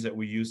ISPs that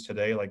we use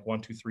today like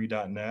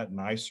 123.net and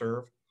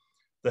iServe.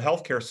 The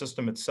healthcare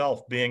system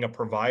itself being a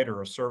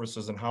provider of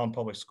services in Holland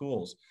Public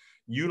Schools,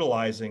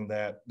 utilizing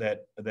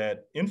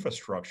that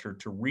infrastructure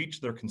to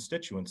reach their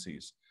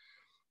constituencies.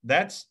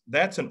 That's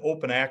an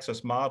open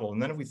access model.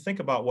 And then if we think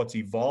about what's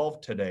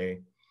evolved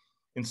today,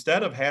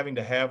 instead of having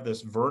to have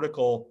this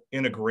vertical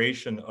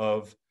integration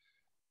of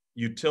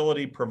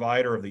utility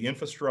provider of the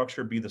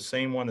infrastructure be the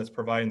same one that's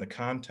providing the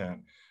content,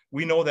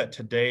 we know that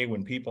today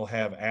when people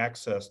have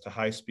access to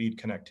high-speed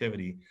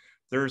connectivity,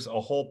 there's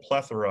a whole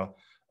plethora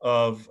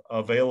of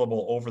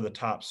available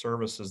over-the-top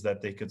services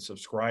that they could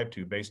subscribe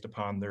to based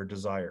upon their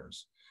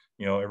desires.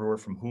 You know, everywhere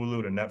from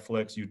Hulu to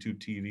Netflix, YouTube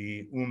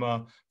TV,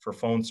 Uma for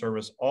phone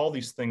service, all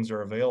these things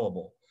are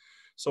available.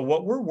 So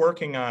what we're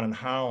working on in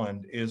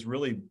Holland is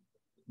really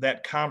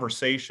that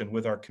conversation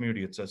with our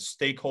community. It's a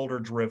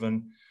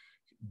stakeholder-driven,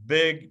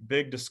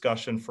 big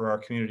discussion for our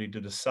community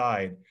to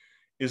decide,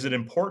 is it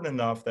important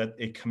enough that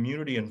a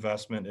community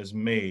investment is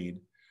made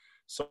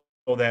so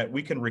that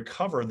we can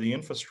recover the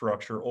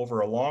infrastructure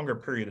over a longer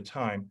period of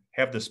time,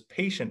 have this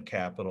patient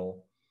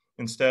capital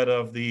instead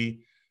of the,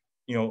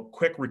 you know,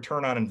 quick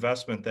return on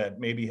investment that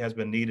maybe has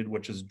been needed,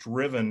 which has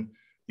driven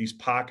these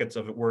pockets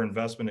of it where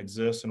investment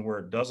exists and where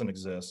it doesn't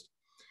exist.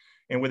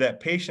 And with that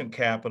patient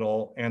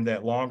capital and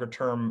that longer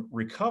term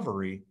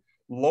recovery,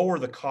 lower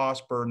the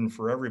cost burden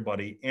for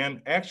everybody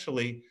and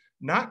actually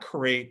not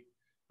create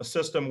a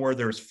system where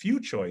there's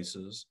few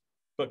choices,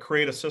 but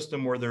create a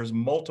system where there's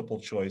multiple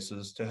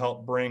choices to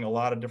help bring a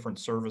lot of different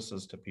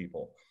services to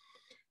people.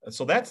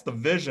 So that's the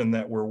vision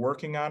that we're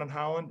working on in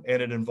Holland,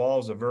 and it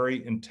involves a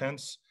very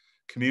intense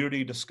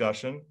community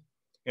discussion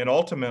and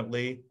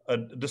ultimately a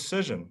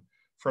decision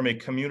from a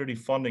community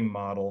funding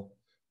model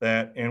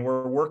that, and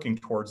we're working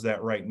towards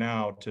that right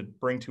now to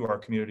bring to our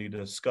community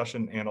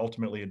discussion and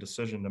ultimately a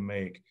decision to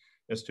make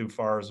as to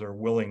far as their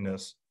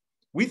willingness.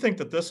 We think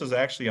that this is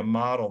actually a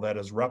model that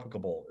is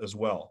replicable as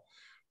well,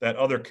 that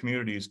other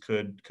communities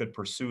could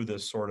pursue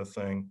this sort of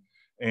thing.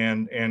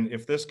 And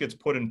if this gets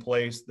put in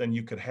place, then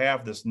you could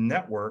have this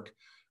network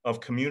of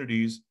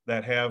communities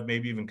that have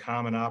maybe even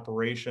common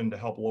operation to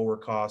help lower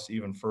costs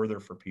even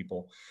further for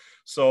people.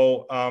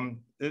 So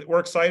we're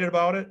excited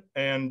about it,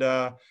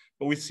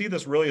 but we see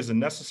this really as a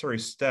necessary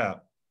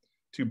step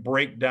to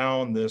break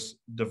down this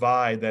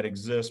divide that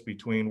exists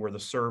between where the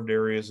served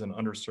areas and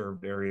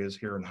underserved areas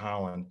here in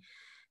Holland.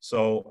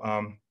 So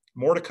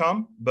more to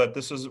come, but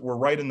we're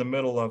right in the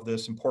middle of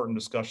this important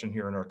discussion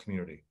here in our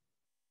community.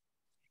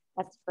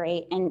 That's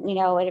great. And, you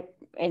know,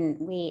 and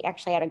we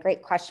actually had a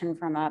great question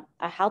from a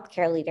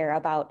healthcare leader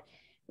about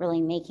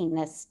really making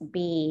this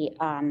be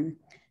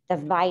the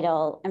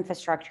vital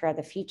infrastructure of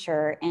the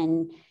future.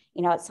 And,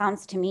 you know, it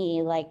sounds to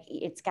me like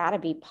it's got to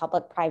be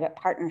public-private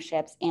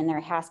partnerships, and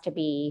there has to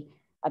be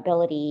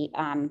ability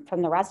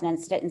from the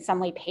residents to in some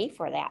way pay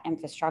for that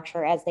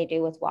infrastructure as they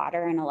do with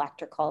water and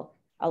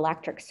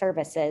electric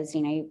services.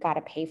 You know, you've got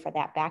to pay for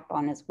that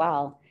backbone as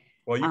well.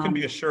 Well, you can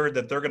be assured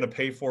that they're going to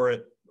pay for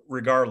it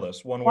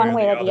regardless, one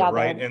way or the other,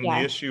 right? And the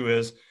issue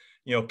is,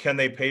 you know, can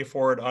they pay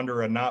for it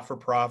under a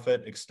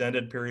not-for-profit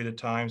extended period of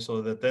time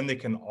so that then they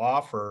can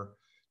offer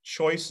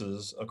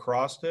choices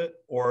across it,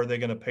 or are they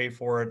going to pay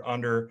for it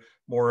under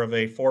more of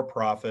a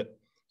for-profit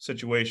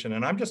situation?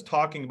 And I'm just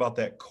talking about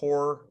that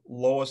core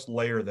lowest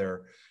layer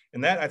there.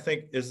 And that, I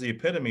think, is the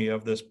epitome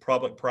of this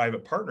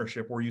public-private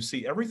partnership, where you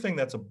see everything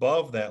that's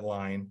above that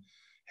line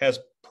has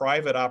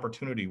private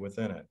opportunity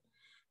within it.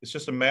 It's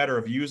just a matter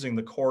of using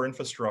the core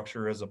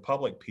infrastructure as a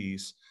public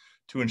piece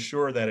to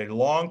ensure that a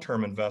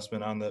long-term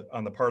investment on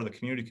the part of the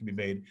community can be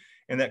made,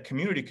 and that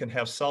community can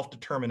have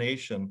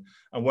self-determination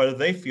on whether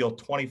they feel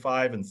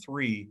 25 and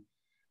 3,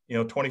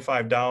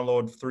 25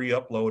 download, 3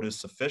 upload is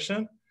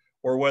sufficient,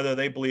 or whether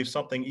they believe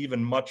something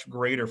even much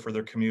greater for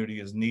their community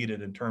is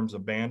needed in terms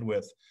of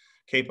bandwidth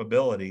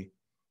capability.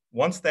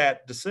 Once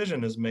that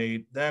decision is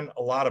made, then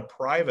a lot of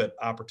private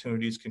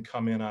opportunities can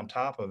come in on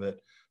top of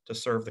it to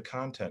serve the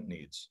content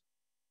needs.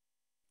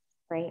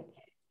 Great.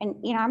 And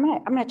I'm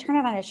gonna turn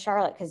it on to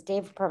Charlotte, because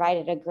Dave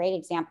provided a great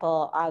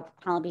example of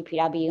Holland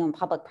BPW and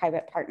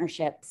public-private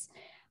partnerships.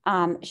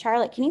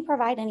 Charlotte, can you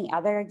provide any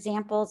other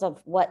examples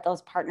of what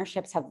those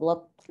partnerships have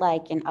looked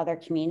like in other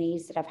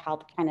communities that have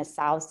helped kind of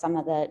solve some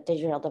of the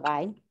digital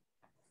divide?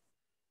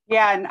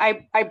 Yeah, and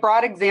I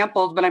brought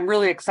examples, but I'm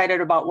really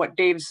excited about what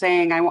Dave's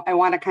saying. I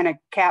want to kind of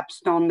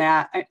capstone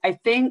that. I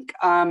think,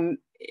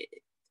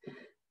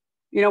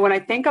 when I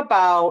think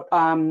about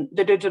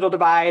the digital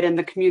divide and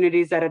the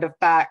communities that it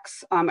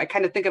affects, I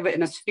kind of think of it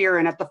in a sphere,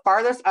 and at the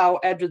farthest out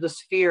edge of the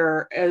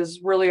sphere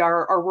is really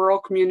our rural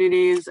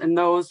communities and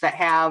those that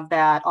have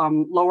that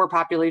lower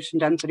population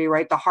density,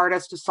 right? The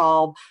hardest to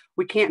solve.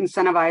 We can't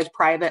incentivize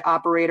private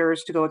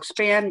operators to go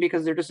expand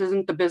because there just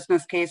isn't the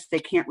business case. They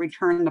can't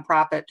return the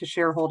profit to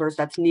shareholders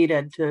that's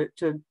needed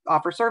to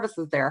offer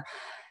services there.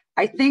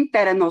 I think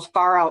that in those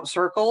far out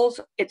circles,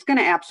 it's going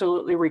to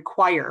absolutely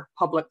require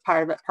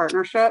public-private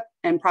partnership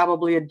and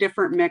probably a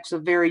different mix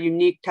of very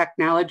unique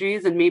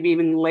technologies and maybe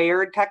even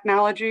layered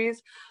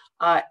technologies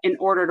in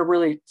order to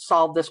really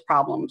solve this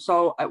problem.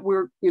 So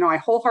I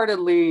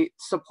wholeheartedly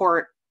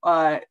support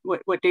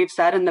what Dave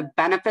said and the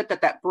benefit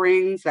that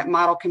brings, that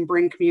model can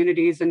bring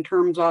communities in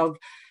terms of,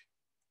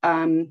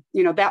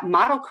 that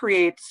model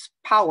creates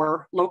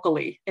power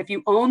locally. If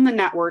you own the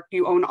network,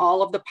 you own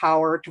all of the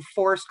power to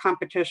force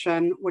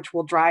competition, which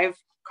will drive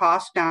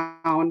costs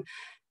down.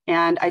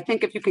 And I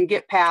think if you can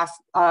get past,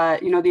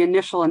 the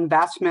initial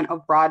investment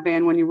of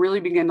broadband, when you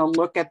really begin to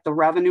look at the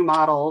revenue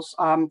models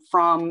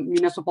from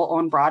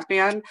municipal-owned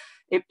broadband,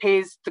 it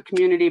pays the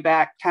community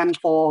back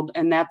tenfold.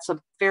 And that's a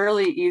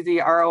fairly easy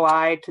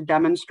ROI to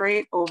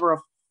demonstrate over a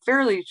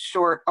fairly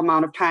short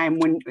amount of time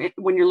when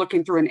you're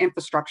looking through an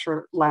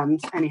infrastructure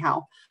lens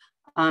anyhow.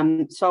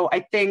 So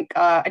I think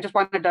I just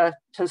wanted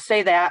to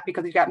say that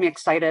because you got me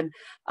excited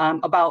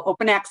about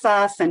open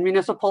access and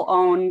municipal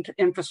owned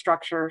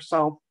infrastructure.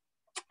 So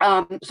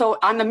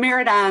on the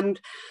merit end,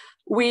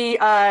 we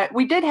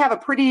did have a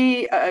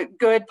pretty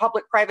good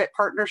public-private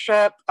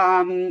partnership.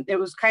 It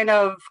was kind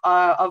of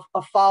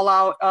a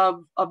fallout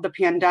of the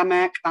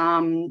pandemic.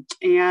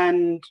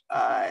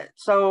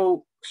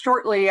 So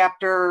shortly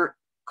after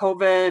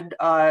COVID,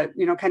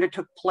 kind of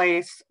took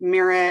place,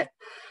 Merit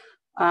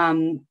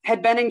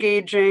had been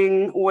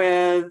engaging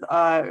with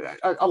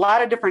a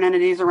lot of different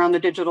entities around the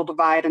digital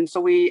divide. And so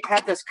we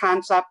had this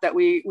concept that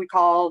we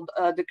called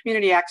the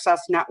Community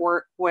Access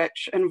Network,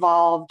 which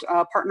involved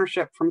a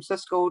partnership from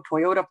Cisco,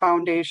 Toyota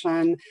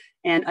Foundation,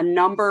 and a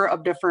number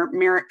of different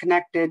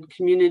Merit-connected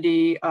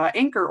community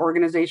anchor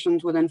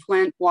organizations within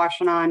Flint,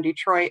 Washtenaw,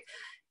 Detroit.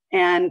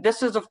 And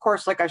this is, of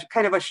course, like a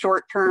kind of a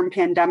short-term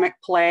pandemic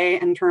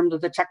play in terms of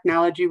the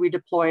technology we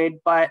deployed.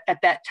 But at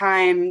that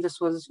time,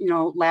 this was,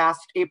 last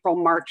April,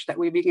 March that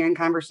we began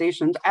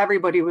conversations.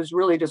 Everybody was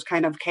really just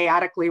kind of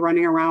chaotically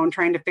running around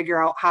trying to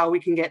figure out how we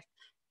can get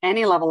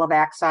any level of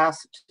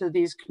access to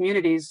these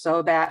communities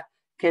so that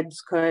kids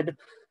could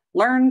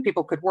learn,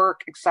 people could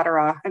work, et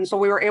cetera. And so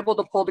we were able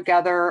to pull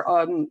together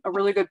a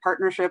really good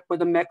partnership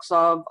with a mix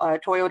of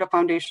Toyota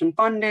Foundation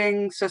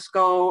funding,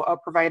 Cisco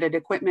provided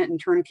equipment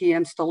and turnkey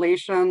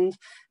installations,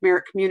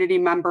 Merit community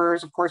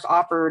members, of course,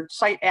 offered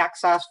site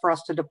access for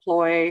us to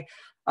deploy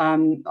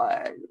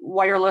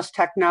wireless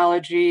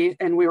technology,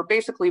 and we were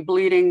basically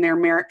bleeding their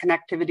Merit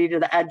connectivity to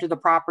the edge of the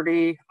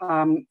property.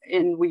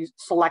 And we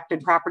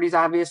selected properties,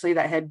 obviously,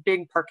 that had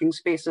big parking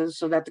spaces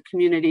so that the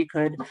community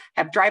could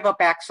have drive-up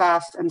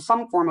access and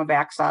some form of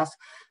access.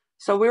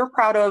 So we were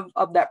proud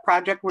of that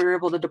project. We were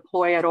able to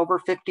deploy at over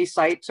 50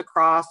 sites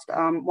across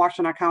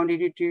Washtenaw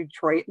County,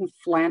 Detroit, and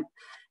Flint.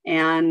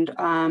 And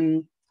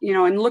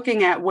and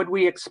looking at would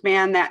we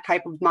expand that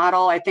type of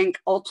model, I think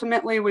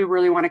ultimately we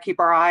really want to keep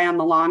our eye on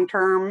the long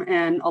term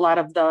and a lot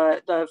of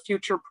the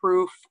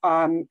future-proof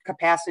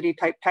capacity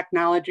type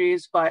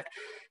technologies. But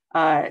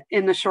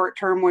in the short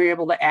term, we're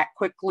able to act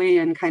quickly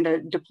and kind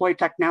of deploy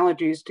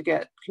technologies to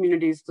get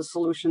communities the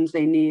solutions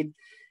they need.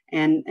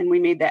 And we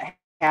made that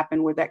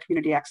happen with that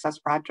community access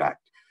project.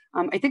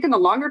 I think in the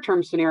longer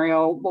term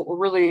scenario, what we're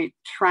really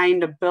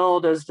trying to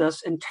build is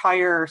this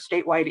entire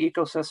statewide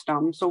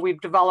ecosystem. So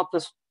we've developed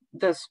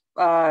this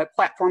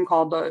platform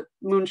called the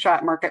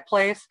Moonshot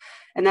Marketplace.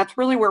 And that's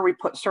really where we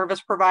put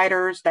service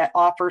providers that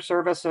offer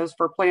services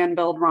for plan,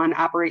 build, run,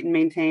 operate, and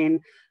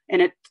maintain.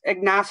 And it's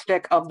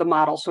agnostic of the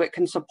model. So it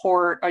can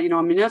support a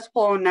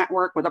municipal owned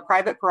network with a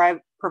private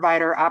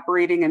provider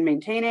operating and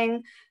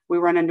maintaining. We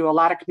run into a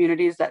lot of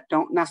communities that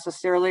don't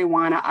necessarily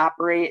want to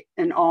operate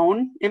and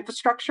own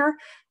infrastructure.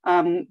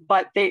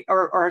 but they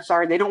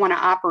don't want to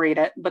operate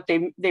it, but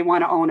they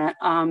want to own it.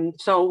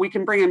 So we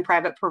can bring in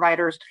private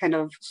providers to kind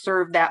of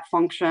serve that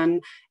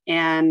function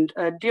and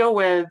deal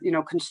with,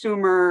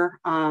 consumer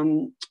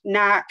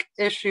NAC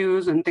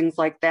issues and things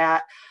like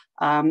that.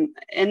 And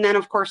then,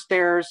 of course,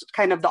 there's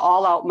kind of the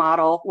all-out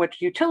model,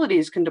 which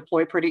utilities can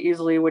deploy pretty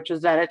easily, which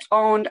is that it's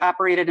owned,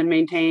 operated, and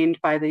maintained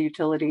by the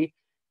utility.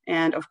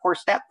 And of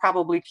course, that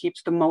probably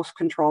keeps the most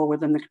control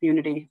within the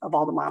community of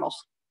all the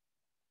models.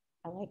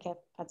 I like it.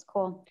 That's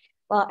cool.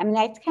 Well, I mean,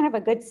 that's kind of a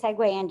good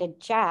segue into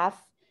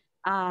Jeff.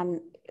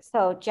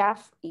 So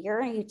Jeff, you're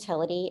a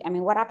utility. I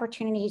mean, what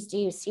opportunities do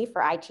you see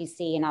for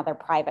ITC and other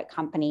private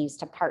companies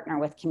to partner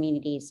with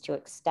communities to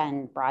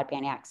extend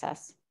broadband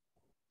access?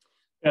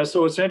 Yeah,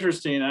 so it's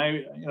interesting.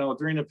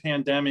 During the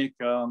pandemic,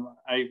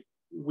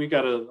 we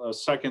got a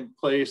second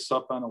place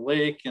up on a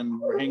lake,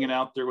 and we're hanging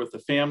out there with the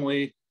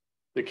family.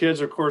 The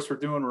kids, of course, were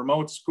doing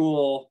remote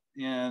school,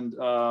 and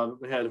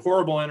we had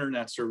horrible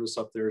internet service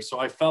up there. So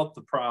I felt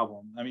the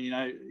problem. I mean,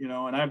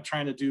 and I'm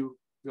trying to do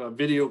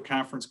video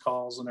conference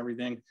calls and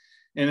everything.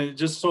 And it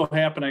just so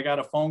happened I got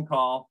a phone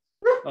call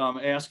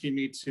asking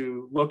me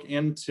to look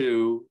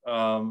into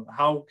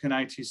how can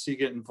ITC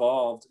get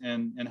involved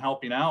in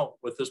helping out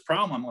with this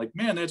problem. I'm like,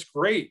 man, that's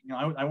great.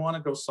 I want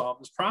to go solve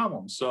this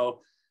problem.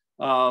 So,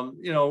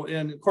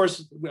 and of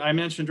course, I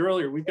mentioned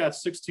earlier, we've got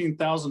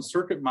 16,000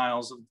 circuit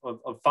miles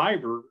of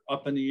fiber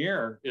up in the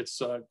air.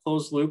 It's a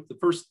closed loop. The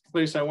first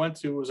place I went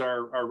to was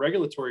our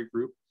regulatory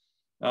group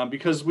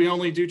because we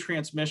only do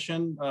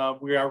transmission.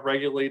 We are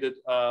regulated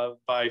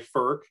by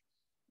FERC.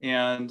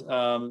 And,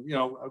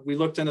 we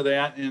looked into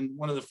that. And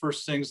one of the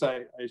first things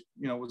I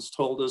was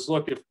told is,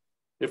 look,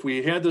 if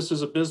we had this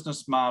as a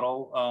business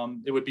model,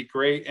 it would be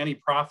great. Any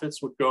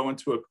profits would go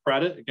into a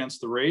credit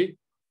against the rate.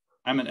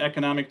 I'm an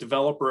economic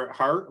developer at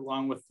heart,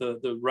 along with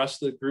the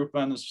rest of the group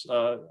on this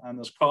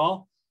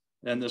call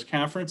and this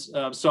conference.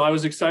 So I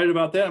was excited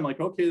about that. I'm like,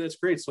 okay, that's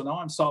great. So now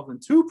I'm solving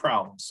two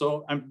problems.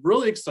 So I'm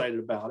really excited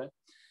about it.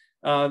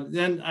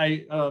 Then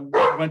I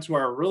went to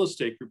our real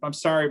estate group. I'm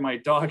sorry, my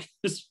dog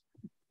is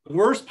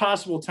worst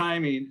possible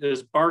timing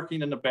is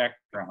barking in the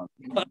background.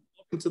 Welcome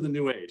to the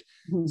new age.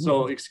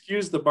 So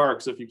excuse the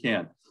barks if you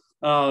can.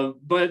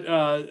 But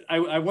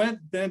I went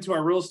then to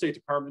our real estate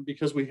department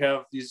because we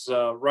have these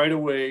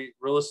right-of-way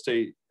real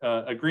estate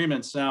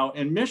agreements. Now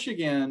in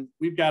Michigan,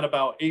 we've got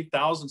about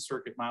 8,000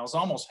 circuit miles.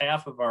 Almost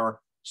half of our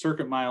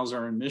circuit miles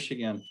are in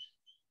Michigan.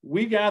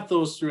 We got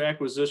those through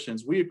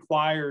acquisitions. We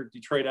acquired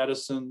Detroit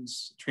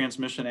Edison's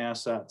transmission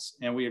assets,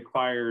 and we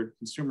acquired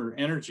Consumer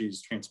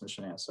Energy's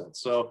transmission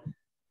assets. So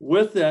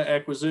with that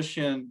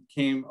acquisition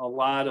came a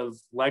lot of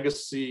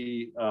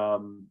legacy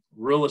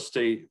real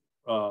estate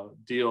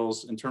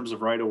deals in terms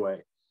of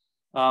right-of-way.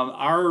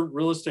 Our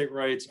real estate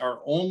rights are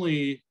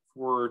only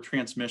for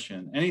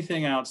transmission.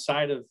 Anything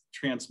outside of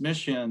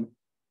transmission,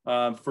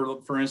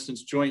 for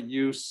instance, joint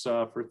use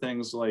for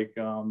things like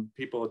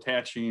people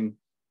attaching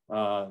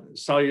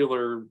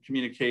cellular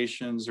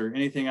communications or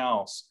anything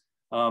else,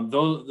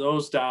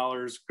 those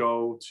dollars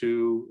go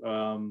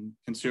to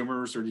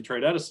consumers or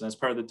Detroit Edison as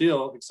part of the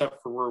deal,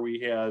 except for where we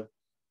had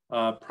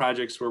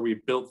projects where we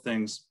built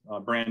things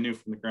brand new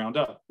from the ground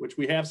up, which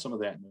we have some of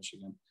that in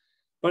Michigan.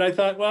 But I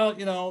thought,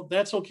 well,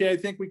 that's okay. I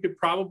think we could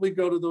probably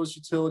go to those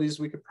utilities.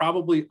 We could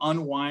probably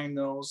unwind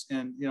those.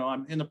 And,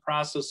 I'm in the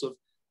process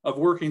of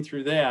working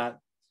through that.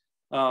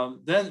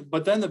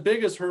 But then the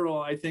biggest hurdle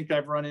I think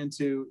I've run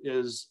into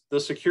is the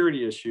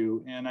security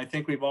issue. And I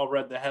think we've all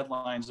read the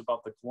headlines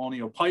about the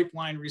Colonial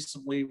Pipeline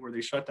recently, where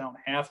they shut down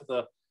half of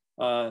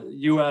the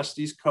U.S.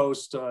 East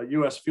Coast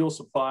U.S. fuel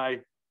supply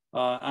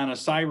on a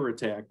cyber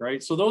attack,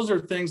 right? So those are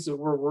things that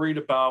we're worried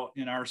about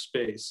in our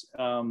space.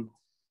 And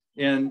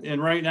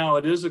right now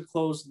it is a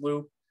closed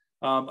loop.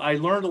 I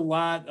learned a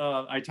lot.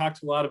 I talked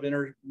to a lot of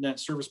internet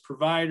service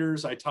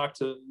providers. I talked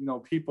to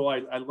people.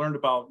 I learned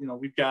about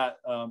we've got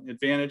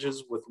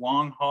advantages with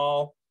long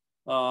haul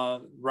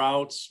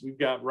routes. We've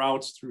got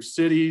routes through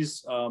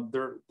cities.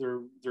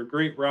 They're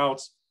great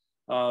routes.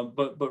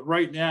 But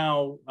right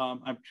now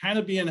I'm kind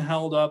of being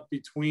held up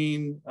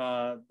between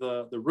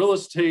the real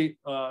estate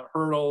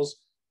hurdles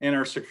and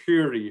our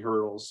security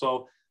hurdles.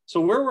 So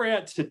where we're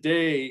at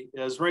today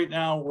is right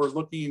now we're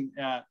looking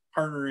at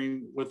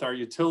partnering with our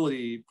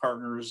utility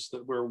partners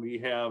where we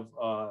have,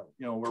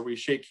 where we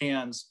shake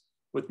hands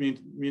with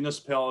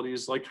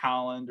municipalities like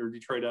Holland or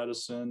Detroit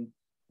Edison,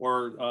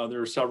 or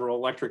there are several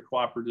electric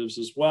cooperatives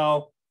as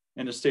well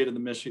in the state of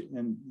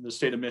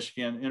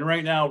Michigan. And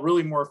right now,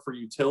 really more for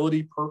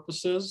utility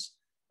purposes.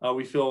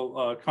 We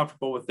feel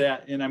comfortable with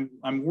that, and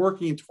I'm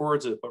working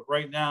towards it. But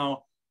right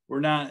now, we're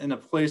not in a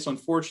place,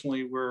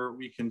 unfortunately, where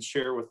we can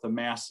share with the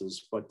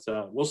masses. But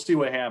we'll see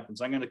what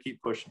happens. I'm going to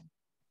keep pushing.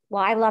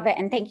 Well, I love it.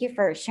 And thank you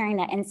for sharing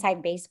that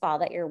inside baseball,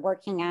 that you're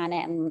working on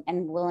it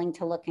and willing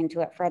to look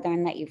into it further,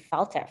 and that you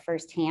felt it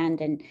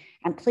firsthand. And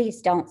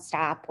please don't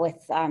stop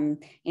with, some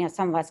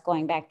of us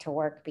going back to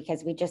work,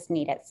 because we just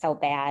need it so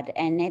bad.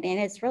 And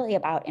it's really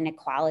about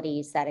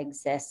inequalities that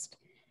exist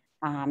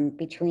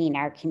between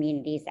our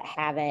communities that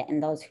have it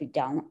and those who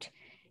don't.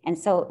 And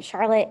so,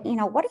 Charlotte,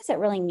 what does it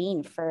really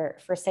mean for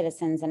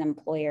citizens and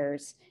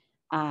employers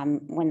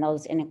when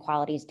those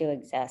inequalities do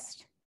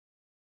exist?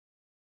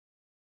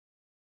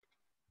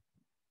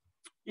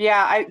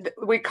 Yeah,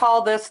 we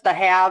call this the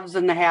haves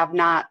and the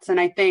have-nots, and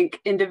I think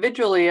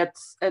individually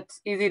it's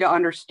easy to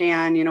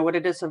understand, what a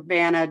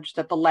disadvantage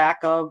that the lack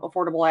of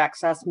affordable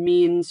access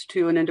means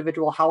to an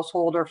individual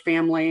household or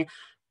family.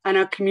 On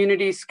a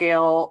community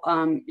scale,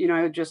 I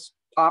would just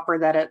offer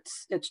that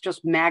it's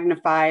just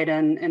magnified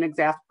and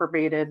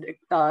exacerbated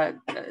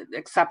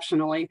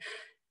exceptionally.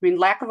 I mean,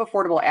 lack of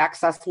affordable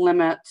access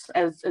limits,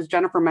 as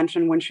Jennifer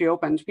mentioned when she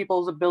opened,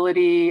 people's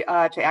ability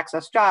to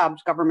access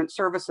jobs, government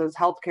services,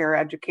 healthcare,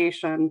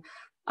 education.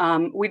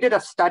 We did a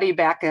study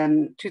back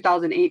in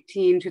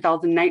 2018,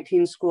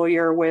 2019 school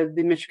year with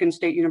the Michigan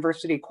State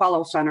University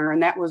Quello Center,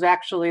 and that was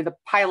actually the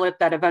pilot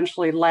that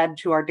eventually led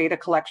to our data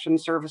collection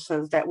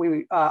services that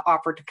we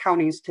offer to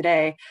counties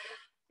today.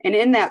 And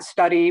in that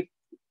study,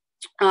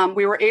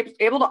 we were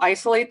able to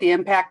isolate the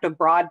impact of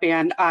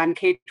broadband on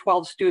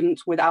K-12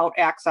 students without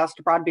access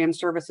to broadband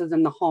services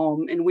in the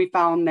home. And we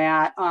found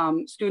that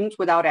students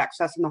without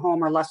access in the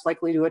home are less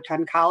likely to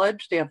attend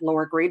college. They have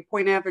lower grade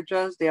point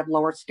averages. They have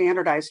lower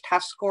standardized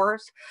test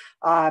scores.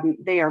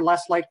 They are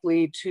less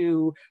likely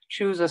to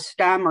choose a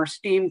STEM or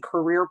STEAM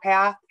career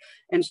path.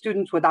 And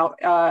students without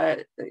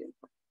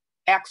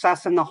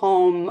access in the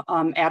home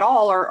at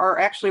all are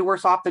actually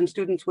worse off than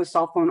students with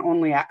cell phone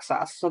only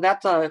access. So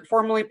that's a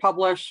formally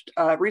published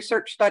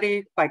research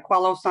study by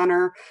Quello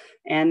Center,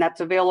 and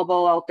that's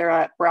available out there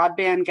at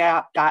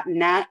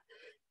broadbandgap.net.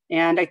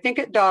 And I think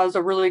it does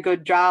a really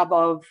good job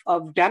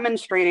of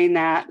demonstrating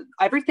that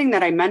everything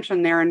that I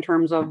mentioned there in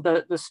terms of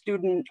the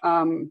student,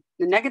 the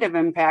negative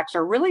impacts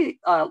are really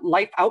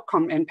life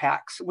outcome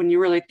impacts when you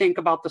really think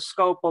about the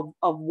scope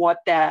of what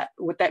that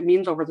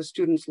means over the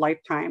student's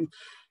lifetime.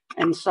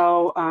 And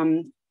so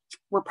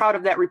we're proud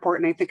of that report,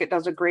 and I think it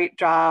does a great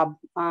job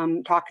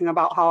talking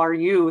about how our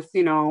youth,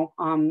 and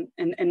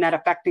that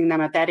affecting them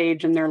at that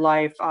age in their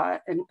life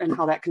and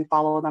how that can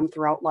follow them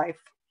throughout life.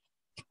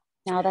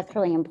 No, that's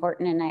really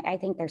important. And I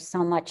think there's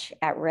so much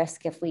at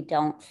risk if we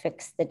don't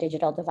fix the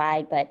digital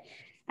divide. But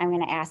I'm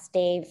going to ask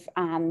Dave,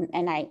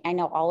 and I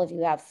know all of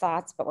you have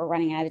thoughts, but we're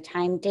running out of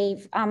time.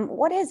 Dave,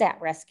 what is at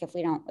risk if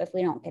we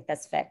don't get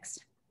this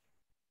fixed?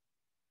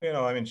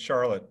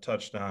 Charlotte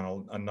touched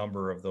on a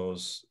number of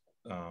those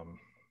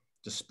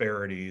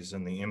disparities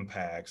and the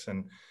impacts.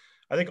 And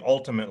I think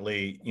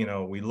ultimately,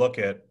 we look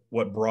at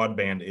what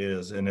broadband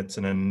is, and it's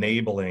an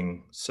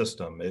enabling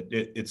system.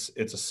 It's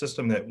a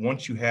system that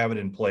once you have it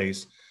in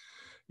place,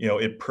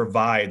 it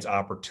provides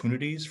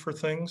opportunities for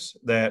things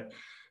that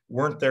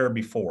weren't there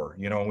before.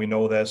 We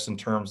know this in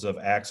terms of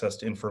access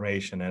to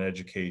information and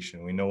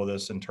education. We know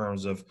this in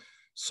terms of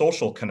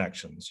social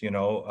connections,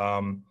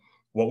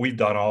 what we've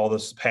done all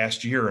this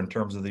past year in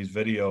terms of these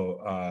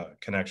video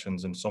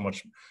connections and so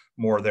much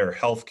more there,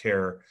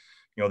 healthcare,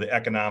 the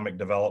economic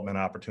development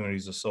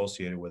opportunities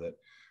associated with it.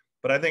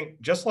 But I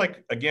think just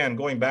like, again,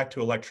 going back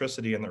to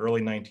electricity in the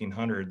early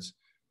 1900s,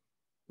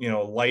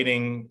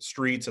 lighting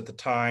streets at the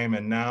time,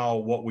 and now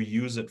what we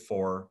use it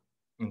for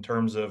in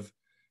terms of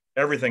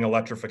everything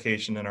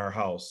electrification in our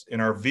house, in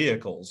our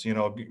vehicles,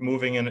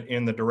 moving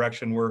in the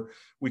direction where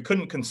we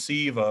couldn't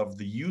conceive of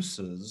the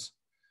uses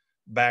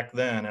back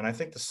then. And I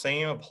think the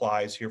same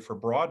applies here for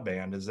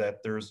broadband, is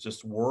that there's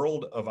this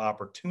world of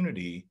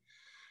opportunity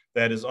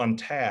that is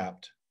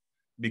untapped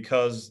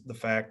because the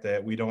fact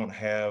that we don't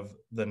have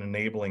the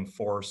enabling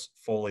force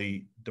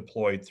fully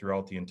deployed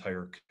throughout the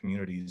entire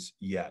communities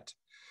yet.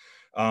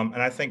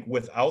 And I think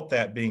without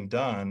that being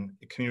done,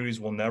 communities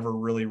will never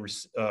really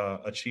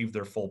achieve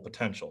their full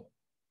potential.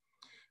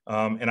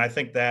 And I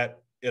think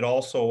that it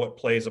also, what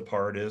plays a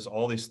part is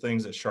all these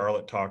things that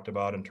Charlotte talked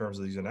about in terms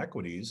of these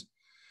inequities.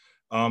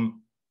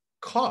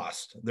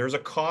 Cost, there's a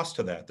cost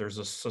to that. There's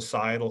a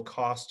societal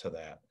cost to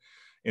that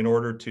in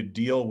order to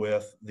deal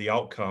with the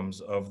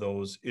outcomes of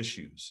those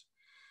issues.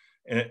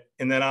 And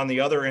then on the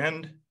other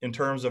end, in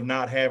terms of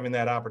not having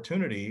that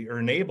opportunity or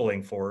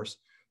enabling force,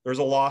 there's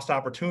a lost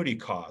opportunity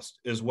cost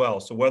as well.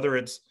 So whether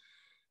it's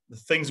the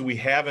things we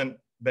haven't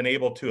been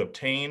able to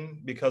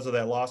obtain because of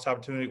that lost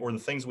opportunity, or the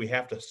things we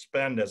have to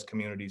spend as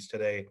communities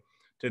today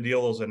to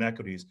deal with those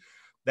inequities,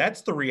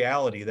 that's the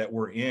reality that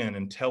we're in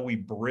until we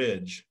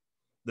bridge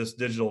this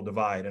digital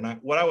divide. And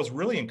what I was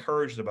really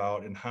encouraged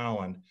about in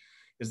Holland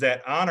is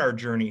that on our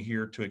journey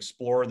here to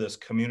explore this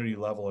community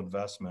level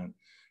investment,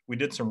 we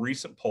did some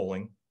recent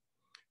polling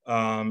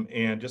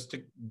and just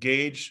to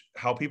gauge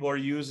how people are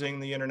using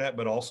the internet,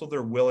 but also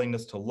their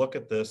willingness to look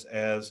at this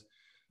as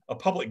a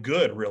public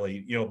good,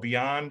 really,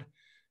 beyond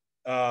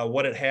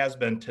what it has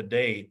been to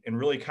date, and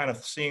really kind of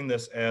seeing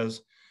this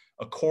as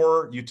a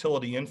core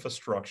utility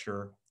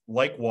infrastructure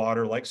like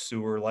water, like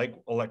sewer, like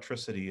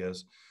electricity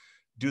is.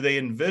 Do they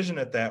envision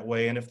it that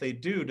way? And if they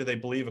do they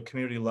believe a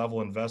community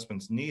level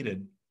investment's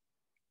needed?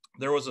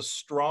 There was a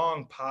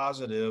strong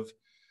positive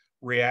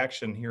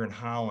reaction here in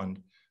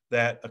Holland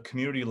that a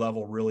community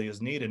level really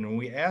is needed. And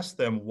we asked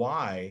them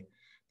why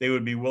they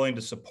would be willing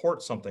to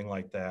support something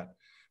like that.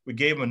 We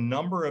gave them a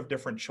number of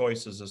different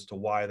choices as to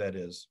why that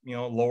is, you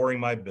know, lowering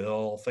my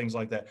bill, things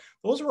like that.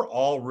 Those were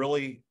all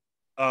really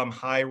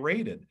high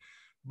rated,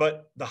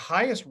 but the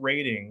highest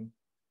rating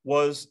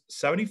was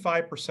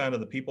 75% of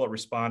the people that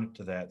responded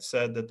to that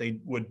said that they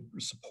would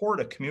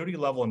support a community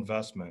level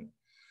investment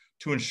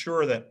to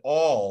ensure that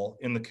all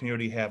in the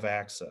community have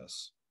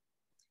access,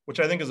 which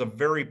I think is a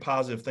very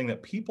positive thing,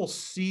 that people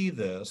see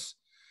this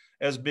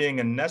as being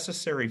a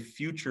necessary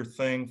future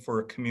thing for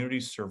a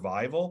community's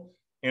survival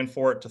and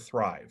for it to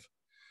thrive.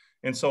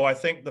 And so I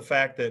think the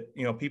fact that,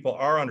 you know, people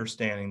are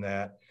understanding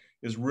that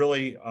is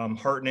really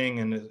heartening,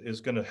 and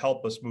is going to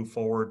help us move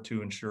forward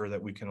to ensure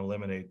that we can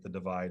eliminate the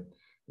divide,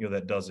 you know,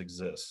 that does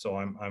exist. So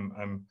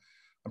I'm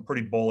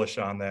pretty bullish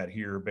on that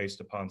here based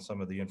upon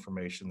some of the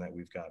information that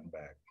we've gotten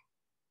back.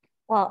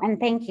 Well, and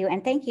thank you.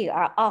 And thank you,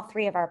 all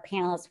three of our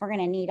panelists. We're going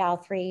to need all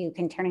three who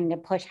can turn to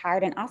push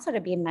hard, and also to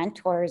be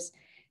mentors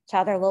to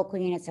other local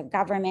units of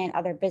government,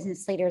 other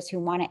business leaders who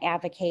want to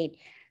advocate.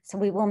 So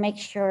we will make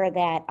sure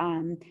that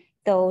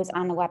those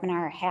on the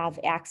webinar have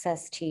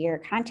access to your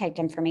contact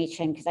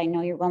information, because I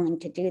know you're willing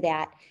to do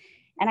that.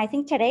 And I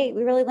think today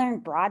we really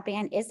learned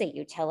broadband is a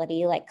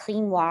utility, like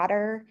clean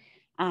water,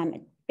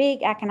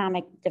 big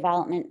economic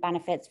development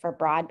benefits for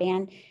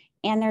broadband.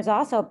 And there's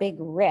also big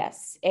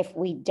risks if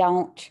we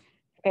don't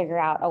figure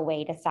out a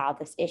way to solve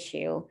this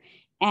issue.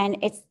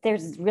 And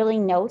there's really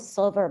no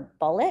silver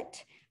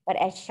bullet, but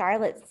as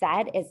Charlotte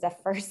said, is the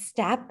first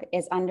step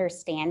is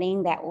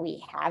understanding that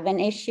we have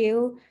an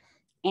issue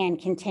and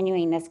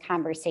continuing this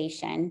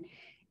conversation.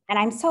 And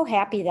I'm so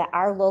happy that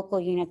our local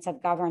units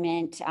of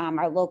government,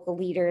 our local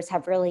leaders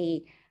have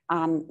really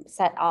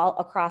set all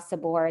across the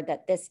board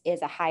that this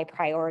is a high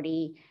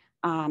priority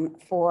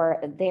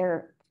for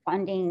their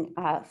funding,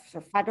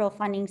 for federal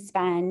funding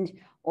spend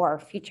or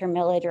future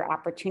millage or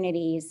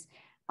opportunities.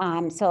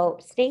 So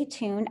stay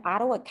tuned.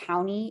 Ottawa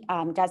County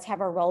does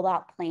have a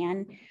rollout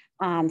plan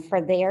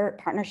for their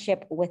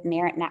partnership with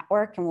Merit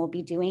Network, and we'll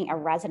be doing a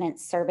resident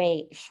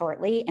survey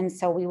shortly. And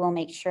so we will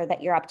make sure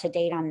that you're up to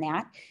date on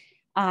that.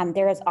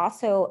 There is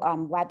also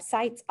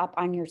websites up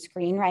on your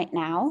screen right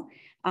now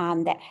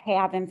that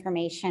have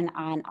information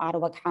on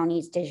Ottawa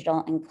County's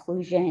digital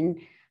inclusion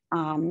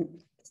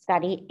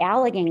study.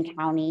 Allegan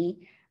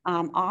County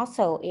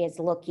also is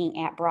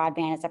looking at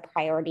broadband as a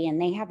priority, and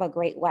they have a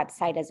great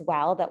website as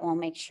well that we'll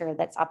make sure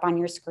that's up on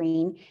your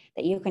screen,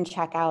 that you can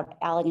check out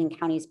Allegan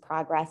County's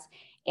progress,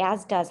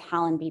 as does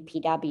Holland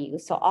BPW.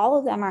 So all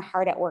of them are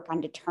hard at work on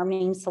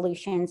determining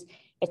solutions.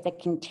 It's a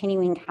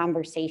continuing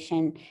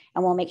conversation,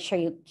 and we'll make sure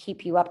you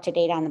keep you up to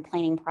date on the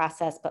planning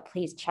process, but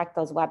please check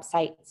those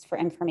websites for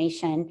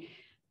information.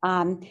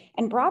 And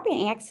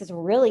broadband access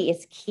really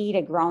is key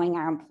to growing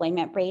our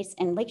employment base,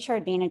 and Lakeshore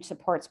Advantage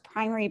supports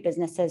primary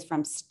businesses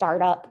from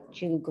startup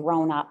to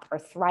grown up or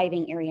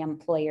thriving area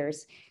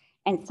employers.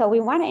 And so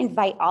we want to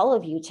invite all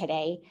of you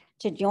today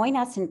to join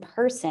us in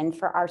person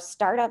for our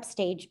startup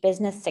stage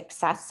business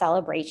success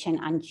celebration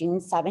on June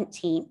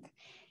 17th.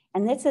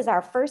 And this is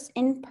our first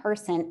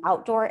in-person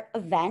outdoor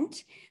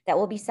event that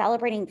will be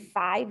celebrating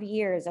 5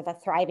 years of a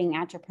thriving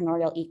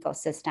entrepreneurial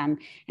ecosystem.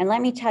 And let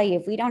me tell you,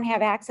 if we don't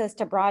have access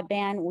to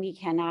broadband, we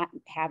cannot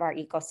have our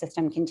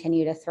ecosystem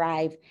continue to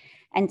thrive.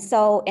 And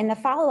so in the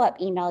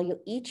follow-up email,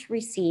 you'll each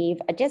receive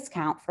a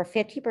discount for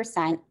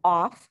 50%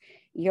 off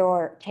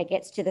your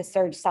tickets to the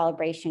Surge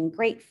celebration.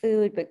 Great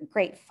food, but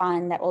great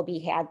fun that will be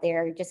had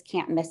there. You just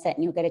can't miss it,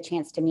 and you'll get a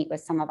chance to meet with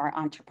some of our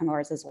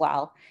entrepreneurs as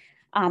well.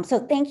 So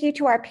thank you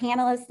to our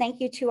panelists.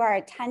 Thank you to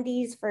our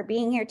attendees for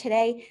being here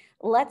today.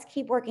 Let's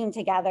keep working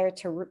together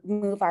to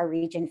move our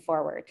region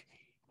forward.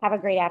 Have a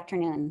great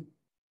afternoon.